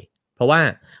ป่วยเพราะว่า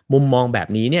มุมมองแบบ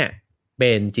นี้เนี่ยเ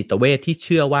ป็นจิตเวชที่เ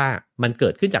ชื่อว่ามันเกิ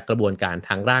ดขึ้นจากกระบวนการท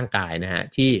างร่างกายนะฮะ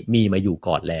ที่มีมาอยู่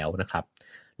ก่อนแล้วนะครับ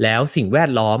แล้วสิ่งแว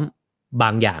ดล้อมบา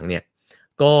งอย่างเนี่ย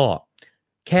ก็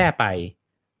แค่ไป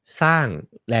สร้าง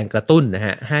แรงกระตุ้นนะฮ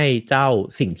ะให้เจ้า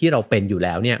สิ่งที่เราเป็นอยู่แ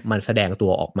ล้วเนี่ยมันแสดงตั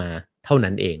วออกมาเท่า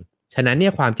นั้นเองฉะนั้นเนี่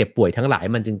ยความเจ็บป่วยทั้งหลาย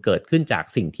มันจึงเกิดขึ้นจาก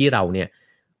สิ่งที่เราเนี่ย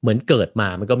เหมือนเกิดมา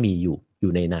มันก็มีอ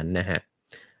ยู่ในนั้นนะฮะ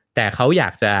แต่เขาอยา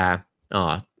กจะ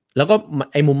แล้วก็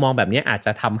ไอ้มุมมองแบบนี้อาจจ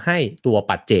ะทำให้ตัว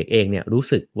ปัจเจกเองเนี่ยรู้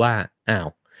สึกว่าอ้าว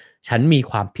ฉันมี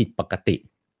ความผิดปกติ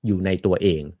อยู่ในตัวเอ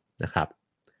งนะครับ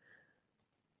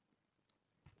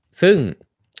ซึ่ง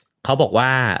เขาบอกว่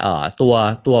า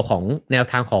ตัวของแนว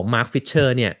ทางของมาร์คฟิชเชอ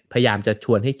ร์เนี่ยพยายามจะช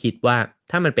วนให้คิดว่า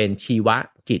ถ้ามันเป็นชีวะ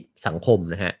จิตสังคม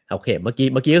นะฮะโอเคเมื่อ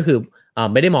กี้ก็คือ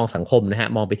ไม่ได้มองสังคมนะฮะ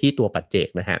มองไปที่ตัวปัจเจก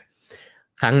นะฮะ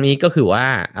ครั้งนี้ก็คือว่า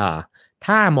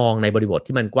ถ้ามองในบริบท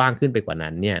ที่มันกว้างขึ้นไปกว่า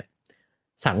นั้นเนี่ย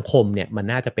สังคมเนี่ยมัน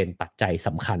น่าจะเป็นปัจจัยส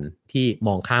ำคัญที่ม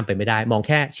องข้ามไปไม่ได้มองแ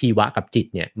ค่ชีวะกับจิต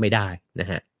เนี่ยไม่ได้นะ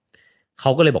ฮะเขา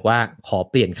ก็เลยบอกว่าขอ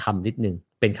เปลี่ยนคำนิดนึง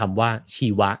เป็นคำว่าชี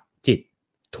วะจิต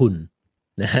ทุน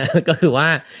นะฮะก็คือว่า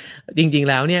จริงๆ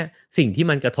แล้วเนี่ยสิ่งที่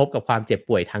มันกระทบกับความเจ็บ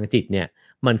ป่วยทางจิตเนี่ย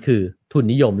มันคือทุน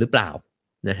นิยมหรือเปล่า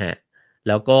นะฮะแ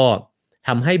ล้วก็ท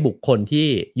ำให้บุคคลที่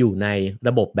อยู่ในร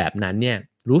ะบบแบบนั้นเนี่ย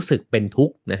รู้สึกเป็นทุก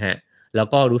ข์นะฮะแล้ว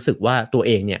ก็รู้สึกว่าตัวเ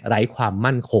องเนี่ยไร้ความ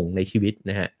มั่นคงในชีวิต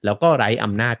นะฮะแล้วก็ไร้อ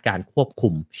ำนาจการควบคุ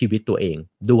มชีวิตตัวเอง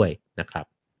ด้วยนะครับ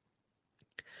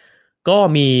ก็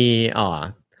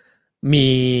มี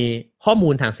ข้อมู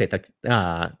ลทาง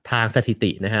ทางสถิ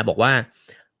ตินะฮะบอกว่า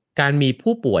การมี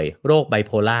ผู้ป่วยโรคไบโ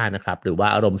พล่านะครับหรือว่า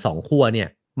อารมณ์สองขั้วเนี่ย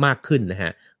มากขึ้นนะฮ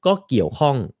ะก็เกี่ยวข้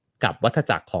องกับวัฏ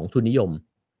จักรของทุนนิยม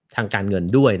ทางการเงิน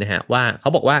ด้วยนะฮะว่าเขา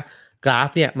บอกว่ากราฟ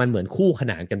เนี่ยมันเหมือนคู่ข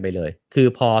นานกันไปเลยคือ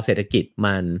พอเศรษฐกิจ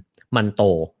มันโต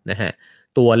นะฮะ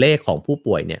ตัวเลขของผู้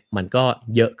ป่วยเนี่ยมันก็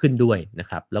เยอะขึ้นด้วยนะ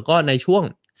ครับแล้วก็ในช่วง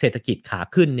เศรษฐกิจขา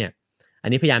ขึ้นเนี่ยอัน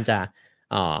นี้พยายามจะ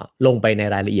ลงไปใน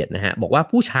รายละเอียดนะฮะบอกว่า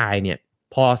ผู้ชายเนี่ย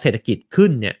พอเศรษฐกิจขึ้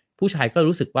นเนี่ยผู้ชายก็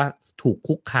รู้สึกว่าถูก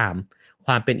คุกคามค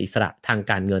วามเป็นอิสระทาง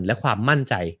การเงินและความมั่น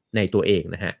ใจในตัวเอง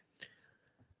นะฮะ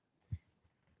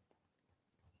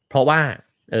เพราะว่า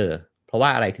เพราะว่า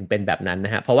อะไรถึงเป็นแบบนั้นน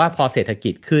ะฮะเพราะว่าพอเศรษฐ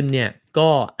กิจขึ้นเนี่ยก็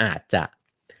อาจจะ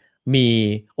มี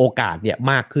โอกาสเนี่ย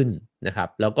มากขึ้นนะครับ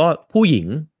แล้วก็ผู้หญิง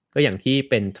ก็อย่างที่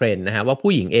เป็นเทรนด์นะฮะว่า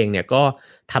ผู้หญิงเองเนี่ยก็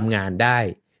ทำงานได้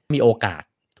มีโอกาส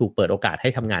ถูกเปิดโอกาสให้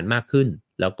ทำงานมากขึ้น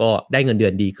แล้วก็ได้เงินเดื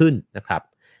อนดีขึ้นนะครับ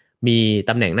มี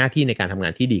ตำแหน่งหน้าที่ในการทำงา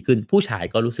นที่ดีขึ้นผู้ชาย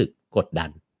ก็รู้สึกกดดัน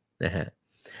นะฮะ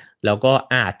แล้วก็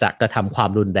อาจจะกระทำความ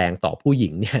รุนแรงต่อผู้หญิ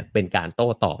งเนี่ยเป็นการโต้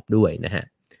ตอบด้วยนะฮะ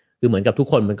คือเหมือนกับทุก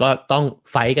คนมันก็ต้อง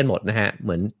ไฟท์กันหมดนะฮะเห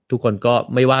มือนทุกคนก็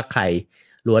ไม่ว่าใคร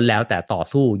ล้วนแล้วแต่ต่อ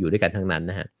สู้อยู่ด้วยกันทั้งนั้น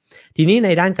นะฮะทีนี้ใน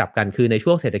ด้านกลับกันคือใน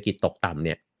ช่วงเศรษฐกิจตกต่ำเ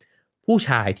นี่ยผู้ช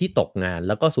ายที่ตกงานแ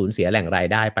ล้วก็สูญเสียแหล่งราย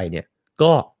ได้ไปเนี่ย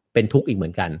ก็เป็นทุกข์อีกเหมื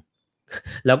อนกัน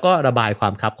แล้วก็ระบายควา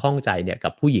มคับข้องใจเนี่ยกั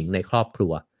บผู้หญิงในครอบครั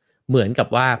วเหมือนกับ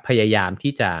ว่าพยายาม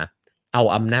ที่จะเอา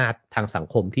อำนาจทางสัง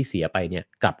คมที่เสียไปเนี่ย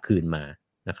กลับคืนมา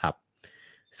นะครับ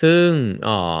ซึ่ง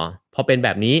พอเป็นแบ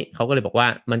บนี้เขาก็เลยบอกว่า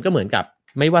มันก็เหมือนกับ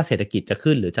ไม่ว่าเศรษฐกิจจะ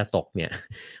ขึ้นหรือจะตกเนี่ย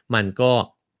มันก็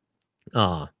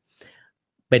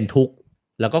เป็นทุกข์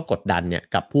แล้วก็กดดันเนี่ย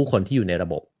กับผู้คนที่อยู่ในระ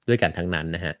บบด้วยกันทั้งนั้น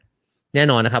นะฮะแน่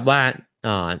นอนนะครับว่า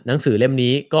หนังสือเล่ม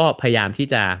นี้ก็พยายามที่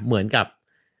จะเหมือนกับ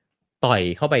ต่อย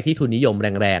เข้าไปที่ทุนนิยม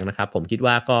แรงๆนะครับผมคิด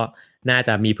ว่าก็น่าจ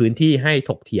ะมีพื้นที่ให้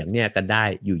ถกเถียงเนี่ยกันได้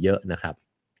อยู่เยอะนะครับ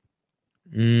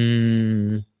อืม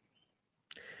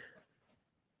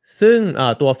ซึ่ง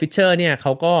ตัวฟิชเชอร์เนี่ยเข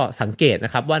าก็สังเกตน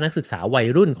ะครับว่านักศึกษาวัย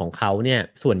รุ่นของเขาเนี่ย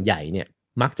ส่วนใหญ่เนี่ย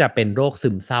มักจะเป็นโรคซึ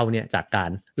มเศร้าเนี่ยจากกา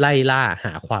รไล่ล่าห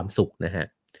าความสุขนะฮะ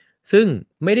ซึ่ง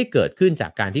ไม่ได้เกิดขึ้นจา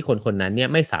กการที่คนคนนั้นเนี่ย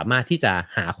ไม่สามารถที่จะ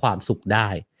หาความสุขได้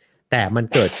แต่มัน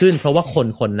เกิดขึ้นเพราะว่าคน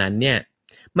คนนั้นเนี่ย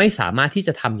ไม่สามารถที่จ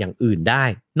ะทำอย่างอื่นได้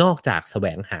นอกจากแสว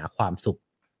งหาความสุข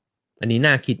อันนี้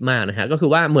น่าคิดมากนะฮะก็คือ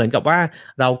ว่าเหมือนกับว่า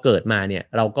เราเกิดมาเนี่ย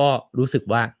เราก็รู้สึก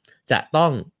ว่าจะต้อ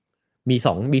งมี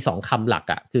สองคำหลัก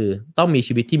อะคือต้องมี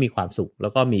ชีวิตที่มีความสุขแล้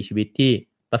วก็มีชีวิตที่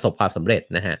ประสบความสำเร็จ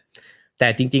นะฮะแต่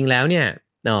จริงๆแล้วเนี่ย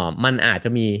มันอาจจะ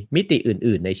มีมิติ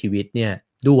อื่นๆในชีวิตเนี่ย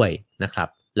ด้วยนะครับ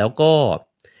แล้วก็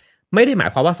ไม่ได้หมาย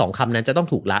ความว่าสองคำนั้นจะต้อง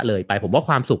ถูกละเลยไปผมว่าค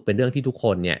วามสุขเป็นเรื่องที่ทุกค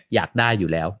นเนี่ยอยากได้อยู่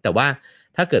แล้วแต่ว่า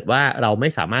ถ้าเกิดว่าเราไม่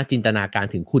สามารถจินตนาการ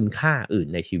ถึงคุณค่าอื่น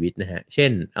ในชีวิตนะฮะเช่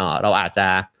นเราอาจจะ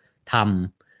ท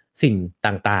ำสิ่ง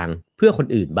ต่างๆเพื่อคน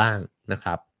อื่นบ้างนะค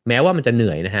รับแม้ว่ามันจะเห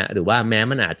นื่อยนะฮะหรือว่าแม้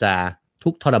มันอาจจะทุ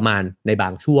กข์ทรมานในบา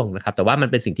งช่วงนะครับแต่ว่ามัน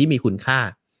เป็นสิ่งที่มีคุณค่า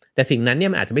แต่สิ่งนั้นเนี่ย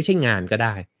มันอาจจะไม่ใช่งานก็ไ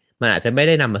ด้มันอาจจะไม่ไ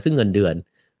ด้นำมาซึ่งเงินเดือน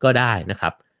ก็ได้นะครั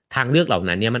บทางเลือกเหล่า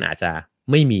นั้นเนี่ยมันอาจจะ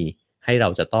ไม่มีให้เรา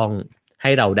จะต้องใ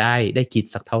ห้เราได้คิด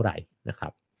สักเท่าไหร่นะครั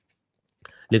บ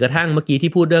หรือกระทั่งเมื่อกี้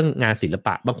ที่พูดเรื่องงานศิลป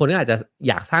ะบางคนก็อาจจะ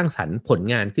อยากสร้างสรรค์ผล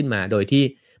งานขึ้นมาโดยที่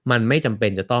มันไม่จำเป็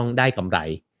นจะต้องได้กำไร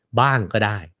บ้างก็ไ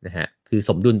ด้นะฮะคือส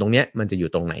มดุลตรงเนี้ยมันจะอยู่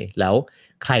ตรงไหนแล้ว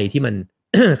ใครที่มัน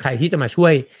ใครที่จะมาช่ว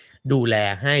ยดูแล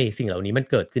ให้สิ่งเหล่านี้มัน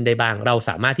เกิดขึ้นได้บ้างเรา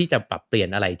สามารถที่จะปรับเปลี่ยน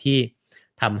อะไรที่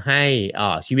ทำให้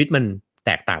ชีวิตมันแ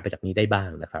ตกต่างไปจากนี้ได้บ้าง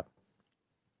นะครับ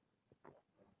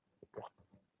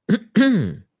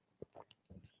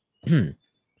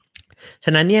ฉ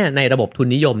ะนั้นเนี่ยในระบบทุน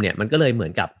นิยมเนี่ยมันก็เลยเหมือ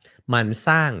นกับมันส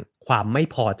ร้างความไม่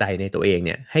พอใจในตัวเองเ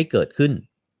นี่ยให้เกิดขึ้น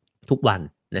ทุกวัน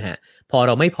นะฮะพอเ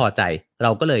ราไม่พอใจเร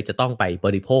าก็เลยจะต้องไปบ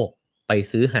ริโภคไป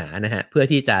ซื้อหานะฮะเพื่อ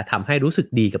ที่จะทำให้รู้สึก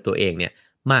ดีกับตัวเองเนี่ย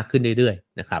มากขึ้นเรื่อย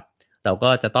ๆนะครับเราก็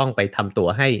จะต้องไปทำตัว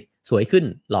ให้สวยขึ้น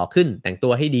หล่อขึ้นแต่งตั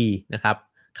วให้ดีนะครับ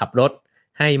ขับรถ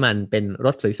ให้มันเป็นร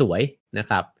ถสวยๆนะ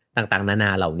ครับต่างๆนาน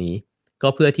าเหล่านี้ก็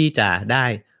เพื่อที่จะได้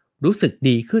รู้สึก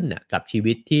ดีขึ้นน่ะกับชี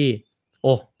วิตที่ โ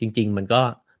อ้จริงๆมันก็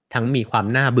ทั้งมีความ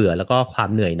น่าเบื่อแล้วก็ความ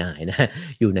เหนื่อยหน่ายนะ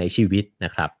อยู่ในชีวิตน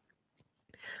ะครับ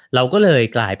เราก็เลย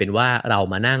กลายเป็นว่าเรา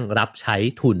มานั่งรับใช้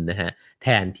ทุนนะฮะแท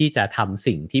นที่จะทำ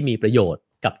สิ่งที่มีประโยชน์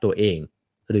กับตัวเอง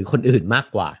หรือคนอื่นมาก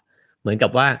กว่าเหมือนกั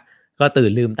บว่าก็ตื่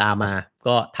นลืมตามา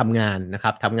ก็ทำงานนะค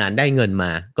รับทำงานได้เงินม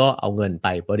าก็เอาเงินไป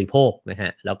บริโภคนะฮ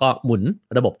ะแล้วก็หมุน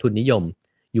ระบบทุนนิยม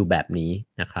อยู่แบบนี้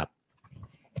นะครับ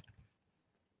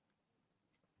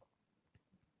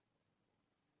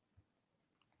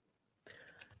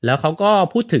แล้วเขาก็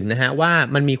พูดถึงนะฮะว่า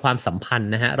มันมีความสัมพันธ์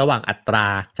นะฮะระหว่างอัตรา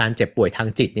การเจ็บป่วยทาง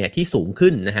จิตเนี่ยที่สูง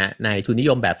ขึ้นนะฮะในทุนนิย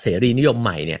มแบบเสรีนิยมให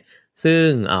ม่เนี่ยซึ่ง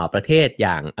ประเทศอ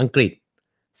ย่างอังกฤษ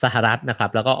สหรัฐนะครับ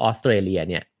แล้วก็ออสเตรเลีย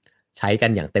เนี่ยใช้กั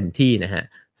นอย่างเต็มที่นะฮะ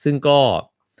ซึ่งก็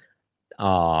เ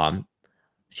อ่อ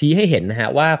ชี้ให้เห็นนะฮะ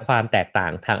ว่าความแตกต่า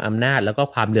งทางอำนาจแล้วก็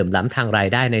ความเหลื่อมล้ำทางราย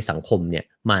ได้ในสังคมเนี่ย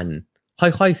มันค่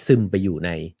อยๆซึมไปอยู่ใน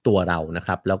ตัวเรานะค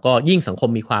รับแล้วก็ยิ่งสังคม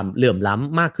มีความเหลื่อมล้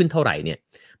ำมากขึ้นเท่าไหร่เนี่ย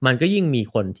มันก็ยิ่งมี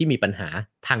คนที่มีปัญหา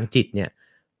ทางจิตเนี่ย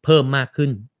เพิ่มมากขึ้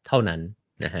นเท่านั้น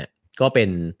นะฮะก็เ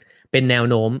ป็นแนว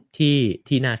โน้ม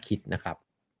ที่น่าคิดนะครับ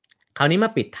คราวนี้มา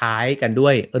ปิดท้ายกันด้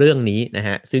วยเรื่องนี้นะฮ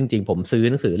ะซึ่งจริงผมซื้อ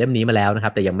หนังสือเล่มนี้มาแล้วนะครั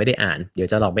บแต่ยังไม่ได้อ่านเดี๋ยว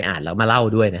จะลองไปอ่านแล้วมาเล่า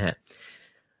ด้วยนะฮะ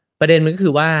ประเด็นมันก็คื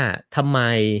อว่าทำไม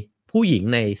ผู้หญิง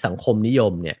ในสังคมนิย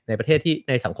มเนี่ยในประเทศที่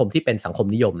ในสังคมที่เป็นสังคม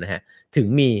นิยมนะฮะถึง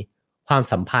มีความ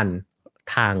สัมพันธ์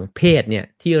ทางเพศเนี่ย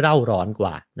ที่เร่าร้อนก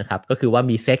ว่านะครับก็คือว่า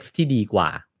มีเซ็กส์ที่ดีกว่า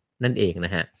นั่นเองน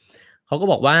ะฮะเขาก็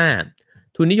บอกว่า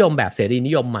ทุนนิยมแบบเสรี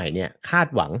นิยมใหม่เนี่ยคาด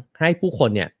หวังให้ผู้คน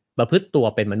เนี่ยประพฤติตัว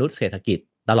เป็นมนุษย์เศรษฐกิจ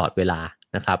ตลอดเวลา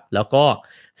นะครับแล้วก็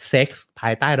เซ็กส์ภา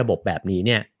ยใต้ระบบแบบนี้เ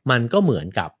นี่ยมันก็เหมือน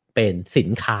กับเป็นสิน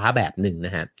ค้าแบบหนึ่งน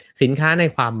ะฮะสินค้าใน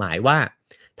ความหมายว่า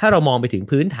ถ้าเรามองไปถึง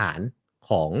พื้นฐาน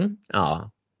ของ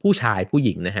ผู้ชายผู้ห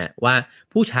ญิงนะฮะว่า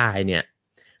ผู้ชายเนี่ย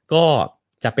ก็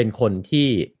จะเป็นคนที่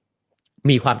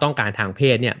มีความต้องการทางเพ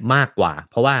ศเนี่ยมากกว่า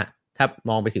เพราะว่าถ้า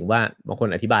มองไปถึงว่าบางคน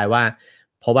อธิบายว่า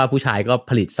เพราะว่าผู้ชายก็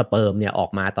ผลิตสเปิร์มเนี่ยออ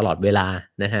กมาตลอดเวลา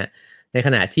นะฮะในข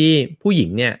ณะที่ผู้หญิง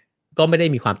เนี่ยก็ไม่ได้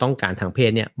มีความต้องการทางเพ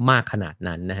ศเนี่ยมากขนาด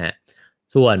นั้นนะฮะ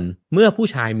ส่วนเมื่อผู้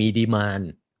ชายมีดีมานด์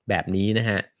แบบนี้นะ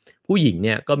ฮะผู้หญิงเ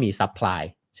นี่ยก็มีซัพพลาย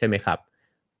ใช่ไหมครับ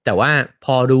แต่ว่าพ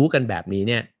อรู้กันแบบนี้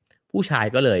เนี่ยผู้ชาย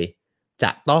ก็เลยจ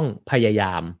ะต้องพยาย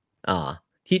าม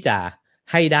ที่จะ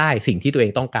ให้ได้สิ่งที่ตัวเอ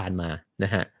งต้องการมาน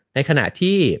ะฮะในขณะ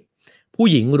ที่ผู้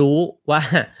หญิงรู้ว่า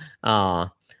เอ่อ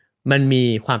มันมี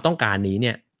ความต้องการนี้เ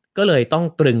นี่ยก็เลยต้อง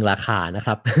ตรึงราคานะค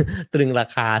รับ ตรึงรา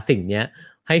คาสิ่งนี้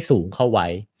ให้สูงเข้าไว้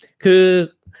คือ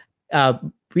เอ่อ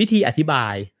วิธีอธิบา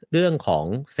ยเรื่องของ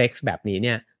เซ็กส์แบบนี้เ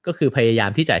นี่ยก็คือพยายาม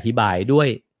ที่จะอธิบาย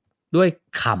ด้วย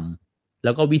คำแ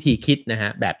ล้วก็วิธีคิดนะฮะ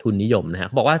แบบทุนนิยมนะฮะ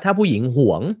บอกว่าถ้าผู้หญิงห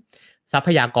วงทรัพ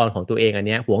ยากรของตัวเองอันเ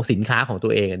นี้ยหวงสินค้าของตั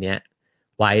วเองอันเนี้ย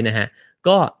ไว้นะฮะ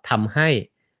ก็ทำให้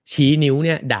ชี้นิ้วเ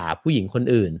นี่ยด่าผู้หญิงคน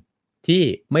อื่นที่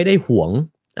ไม่ได้หวง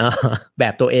แบ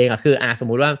บตัวเองคือสม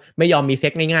มุติว่าไม่ยอมมีเซ็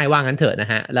กง่ายๆว่างั้นเถอะน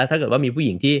ะฮะแล้วถ้าเกิดว่ามีผู้ห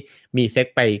ญิงที่มีเซ็ก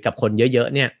ไปกับคนเยอะ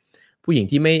ๆเนี่ยผู้หญิง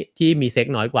ที่มีเซ็ก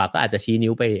น้อยกว่าก็อาจจะชี้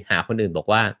นิ้วไปหาคนอื่นบอก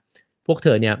ว่าพวกเธ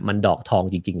อเนี่ยมันดอกทอง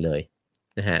จริงๆเลย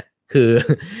นะฮะคือ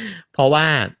เพราะว่า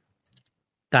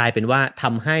กลายเป็นว่าท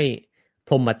ำให้พ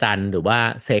รหมจรรย์หรือว่า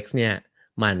เซ็กส์เนี่ย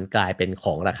มันกลายเป็นข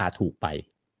องราคาถูกไป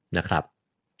นะครับ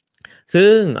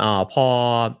ซึ่งพอ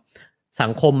สั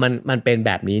งคมมันเป็นแ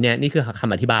บบนี้เนี่ยนี่คือค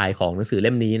ำอธิบายของหนังสือเ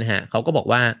ล่มนี้นะฮะเขาก็บอก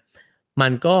ว่ามั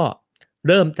นก็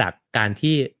เริ่มจากการ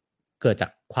ที่เกิดจา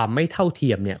กความไม่เท่าเที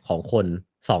ยมเนี่ยของคน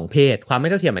สองเพศความไม่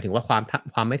เท่าเทียมหมายถึงว่าค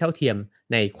วามไม่เท่าเทียม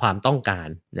ในความต้องการ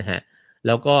นะฮะแ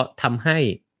ล้วก็ทำให้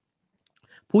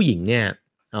ผู้หญิงเนี่ย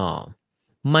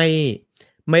ไม่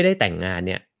ไม่ได้แต่งงานเ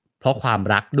นี่ยเพราะความ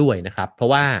รักด้วยนะครับเพรา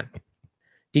ะว่า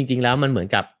จริงๆแล้วมันเหมือน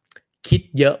กับคิด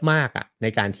เยอะมากใน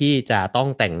การที่จะต้อง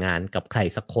แต่งงานกับใคร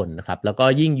สักคนนะครับแล้วก็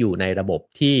ยิ่งอยู่ในระบบ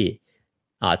ที่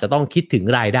จะต้องคิดถึง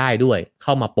รายได้ด้วยเข้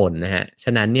ามาปนนะฮะฉ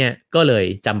ะนั้นเนี่ยก็เลย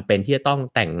จำเป็นที่จะต้อง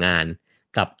แต่งงาน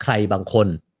กับใครบางคน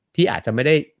ที่อาจจะไม่ไ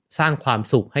ด้สร้างความ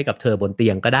สุขให้กับเธอบนเตี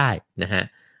ยงก็ได้นะฮะ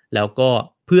แล้วก็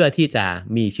เพื่อที่จะ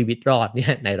มีชีวิตรอดเนี่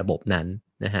ยในระบบนั้น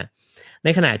นะฮะใน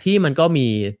ขณะที่มันก็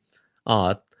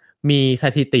มีส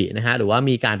ถิตินะฮะหรือว่า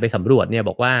มีการไปสำรวจเนี่ย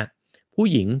บอกว่าผู้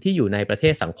หญิงที่อยู่ในประเท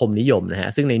ศสังคมนิยมนะฮะ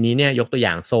ซึ่งในนี้เนี่ยยกตัวอ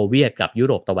ย่างโซเวียตกับยุ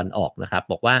โรปตะวันออกนะครับ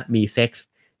บอกว่ามีเซ็กส์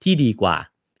ที่ดีกว่า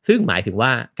ซึ่งหมายถึงว่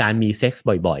าการมีเซ็กส์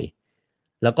บ่อย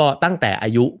ๆแล้วก็ตั้งแต่อา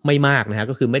ยุไม่มากนะฮะ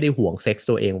ก็คือไม่ได้ห่วงเซ็กส์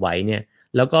ตัวเองไว้เนี่ย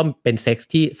แล้วก็เป็นเซ็กส์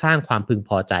ที่สร้างความพึงพ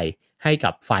อใจให้กั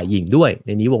บฝ่ายหญิงด้วยใน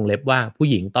นี้วงเล็บว่าผู้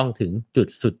หญิงต้องถึงจุด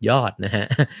สุดยอดนะฮะ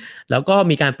แล้วก็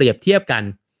มีการเปรียบเทียบกัน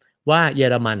ว่าเยอ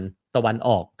รมันตะวันอ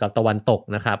อกกับตะวันตก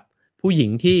นะครับผู้หญิง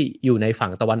ที่อยู่ในฝั่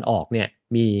งตะวันออกเนี่ย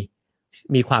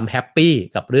มีความแฮปปี้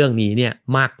กับเรื่องนี้เนี่ย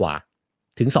มากกว่า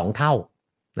ถึง2เท่า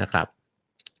นะครับ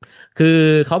คือ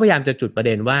เขาพยายามจะจุดประเ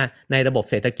ด็นว่าในระบบ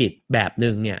เศรษฐกิจแบบห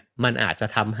นึ่งเนี่ยมันอาจจะ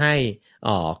ทำให้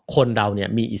คนเราเนี่ย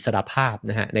มีอิสรภาพ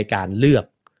นะฮะในการเลื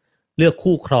อก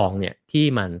คู่ครองเนี่ยที่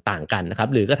มันต่างกันนะครับ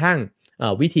หรือกระทั่ง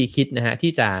วิธีคิดนะฮะ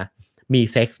ที่จะมี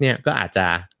เซ็กส์เนี่ยก็อาจ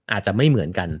จะไม่เหมือน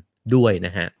กันด้วยน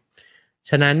ะฮะ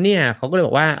ฉะนั้นเนี่ยเขาก็เลยบ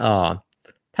อกว่า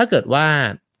ถ้าเกิดว่า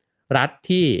รัฐ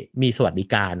ที่มีสวัสดิ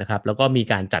การนะครับแล้วก็มี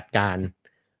การจัดการ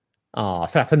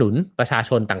สนับสนุนประชาช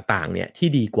นต่างๆเนี่ยที่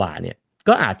ดีกว่าเนี่ย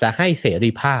ก็อาจจะให้เส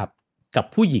รีภาพกับ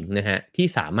ผู้หญิงนะฮะที่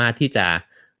สามารถที่จะ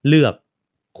เลือก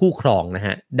คู่ครองนะฮ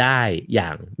ะได้อย่า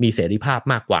งมีเสรีภาพ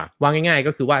มากกว่าว่าง่ายๆ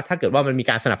ก็คือว่าถ้าเกิดว่ามันมี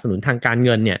การสนับสนุนทางการเ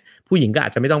งินเนี่ยผู้หญิงก็อา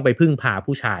จจะไม่ต้องไปพึ่งพา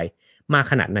ผู้ชายมาก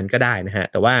ขนาดนั้นก็ได้นะฮะ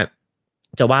แต่ว่า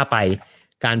จะว่าไป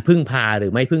การพึ่งพาหรื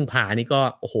อไม่พึ่งพานี่ก็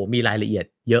โอ้โหมีรายละเอียด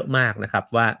เยอะมากนะครับ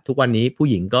ว่าทุกวันนี้ผู้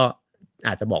หญิงก็อ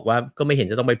าจจะบอกว่าก็ไม่เห็น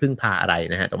จะต้องไปพึ่งพาอะไร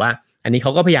นะฮะแต่ว่าอันนี้เข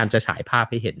าก็พยายามจะฉายภาพ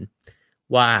ให้เห็น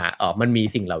ว่ามันมี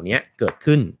สิ่งเหล่านี้เกิด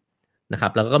ขึ้นนะครั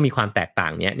บแล้วก็มีความแตกต่า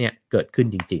งเนี้ยเกิดขึ้น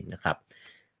จริงๆนะครับ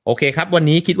โอเคครับวัน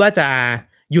นี้คิดว่าจะ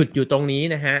หยุดอยู่ตรงนี้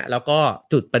นะฮะแล้วก็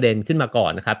จุดประเด็นขึ้นมาก่อ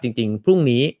นนะครับจริงๆพรุ่ง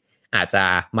นี้อาจจะ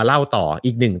มาเล่าต่อ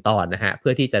อีก1ตอนนะฮะเพื่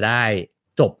อที่จะได้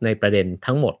จบในประเด็น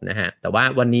ทั้งหมดนะฮะแต่ว่า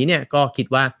วันนี้เนี่ยก็คิด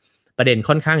ว่าประเด็น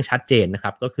ค่อนข้างชัดเจนนะค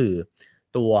รับก็คือ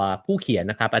ตัวผู้เขียน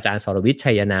นะครับอาจารย์สรวิทย์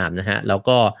ชัยนามนะฮะแล้ว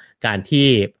ก็การที่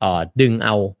ดึงเอ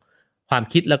าความ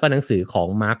คิดแล้วก็หนังสือของ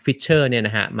มาร์คฟิชเชอร์เนี่ยน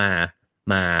ะฮะมา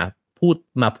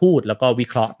พูดแล้วก็วิ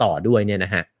เคราะห์ต่อด้วยเนี่ยน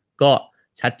ะฮะก็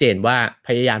ชัดเจนว่าพ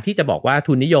ยายามที่จะบอกว่า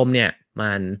ทุนนิยมเนี่ย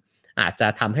มันอาจจะ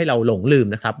ทำให้เราหลงลืม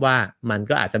นะครับว่ามัน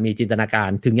ก็อาจจะมีจินตนาการ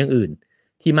ถึงอย่างอื่น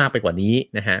ที่มากไปกว่านี้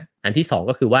นะฮะอันที่2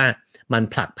ก็คือว่ามัน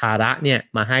ผลักภาระเนี่ย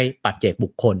มาให้ปัจเจกบุ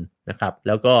คคลนะครับแ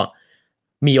ล้วก็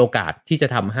มีโอกาสที่จะ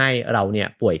ทำให้เราเนี่ย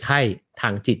ป่วยไข้ทา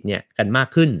งจิตเนี่ยกันมาก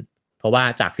ขึ้นเพราะว่า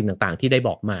จากสิ่งต่างๆที่ได้บ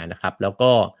อกมานะครับแล้ว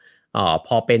ก็พ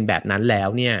อเป็นแบบนั้นแล้ว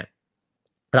เนี่ย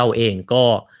เราเองก็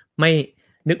ไม่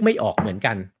นึกไม่ออกเหมือน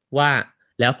กันว่า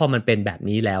แล้วพอมันเป็นแบบ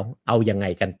นี้แล้วเอายังไง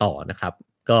กันต่อนะครับ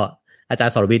ก็อาจาร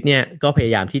ย์สรวิทย์เนี่ยก็พย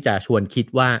ายามที่จะชวนคิด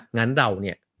ว่างั้นเราเ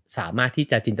นี่ยสามารถที่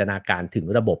จะจินตนาการถึง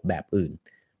ระบบแบบอื่น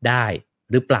ได้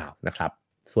หรือเปล่านะครับ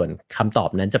ส่วนคำตอบ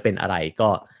นั้นจะเป็นอะไรก็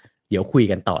เดี๋ยวคุย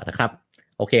กันต่อนะครับ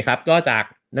โอเคครับก็จาก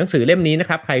หนังสือเล่มนี้นะ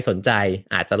ครับใครสนใจ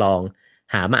อาจจะลอง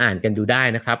หามาอ่านกันดูได้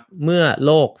นะครับเมื่อโ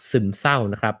ลกซึมเศร้า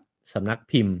นะครับสำนัก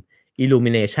พิมพ์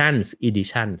Illuminations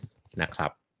Edition นะครั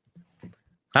บ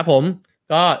ครับผม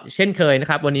ก็เช่นเคยนะ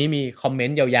ครับวันนี้มีคอมเมน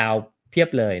ต์ยาวๆเพียบ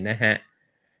เลยนะฮะ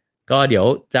ก็เดี๋ยว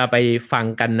จะไปฟัง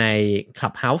กันใน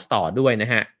Clubhouse ต่อด้วยน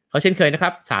ะฮะเพราะเช่นเคยนะค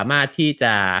รับสามารถที่จ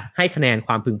ะให้คะแนนค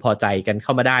วามพึงพอใจกันเข้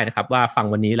ามาได้นะครับว่าฟัง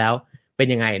วันนี้แล้วเป็น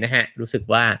ยังไงนะฮะรู้สึก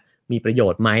ว่ามีประโย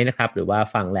ชน์ไหมนะครับหรือว่า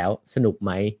ฟังแล้วสนุกไห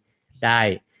มไ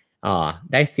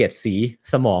ด้เสียดสี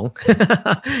สมอง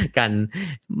กัน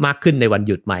มากขึ้นในวันห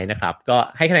ยุดไหมนะครับก็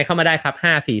ให้คะแนนเข้ามาได้ครับ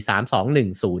5 4 3 2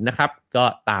 1 0นะครับก็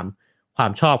ตามควา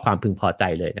มชอบความพึงพอใจ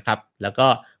เลยนะครับแล้วก็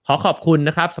ขอขอบคุณน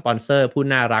ะครับสปอนเซอร์ผู้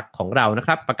น่ารักของเรานะค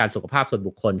รับประกันสุขภาพส่วน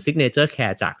บุคคล Signature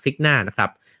Care จาก Cigna นะครับ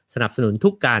สนับสนุนทุ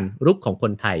กการรุกของค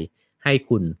นไทยให้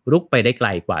คุณรุกไปได้ไกล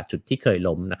กว่าจุดที่เคย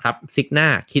ล้มนะครับ Cigna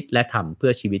คิดและทำเพื่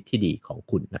อชีวิตที่ดีของ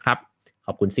คุณนะครับข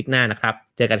อบคุณ Cigna นะครับ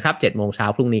เจอกันครับ 7:00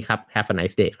 น.พรุ่งนี้ครับ Have a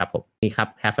nice day ครับผมนี่ครับ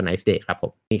Have a nice day ครับผ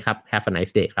มนี่ครับ Have a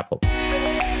nice day ครับผม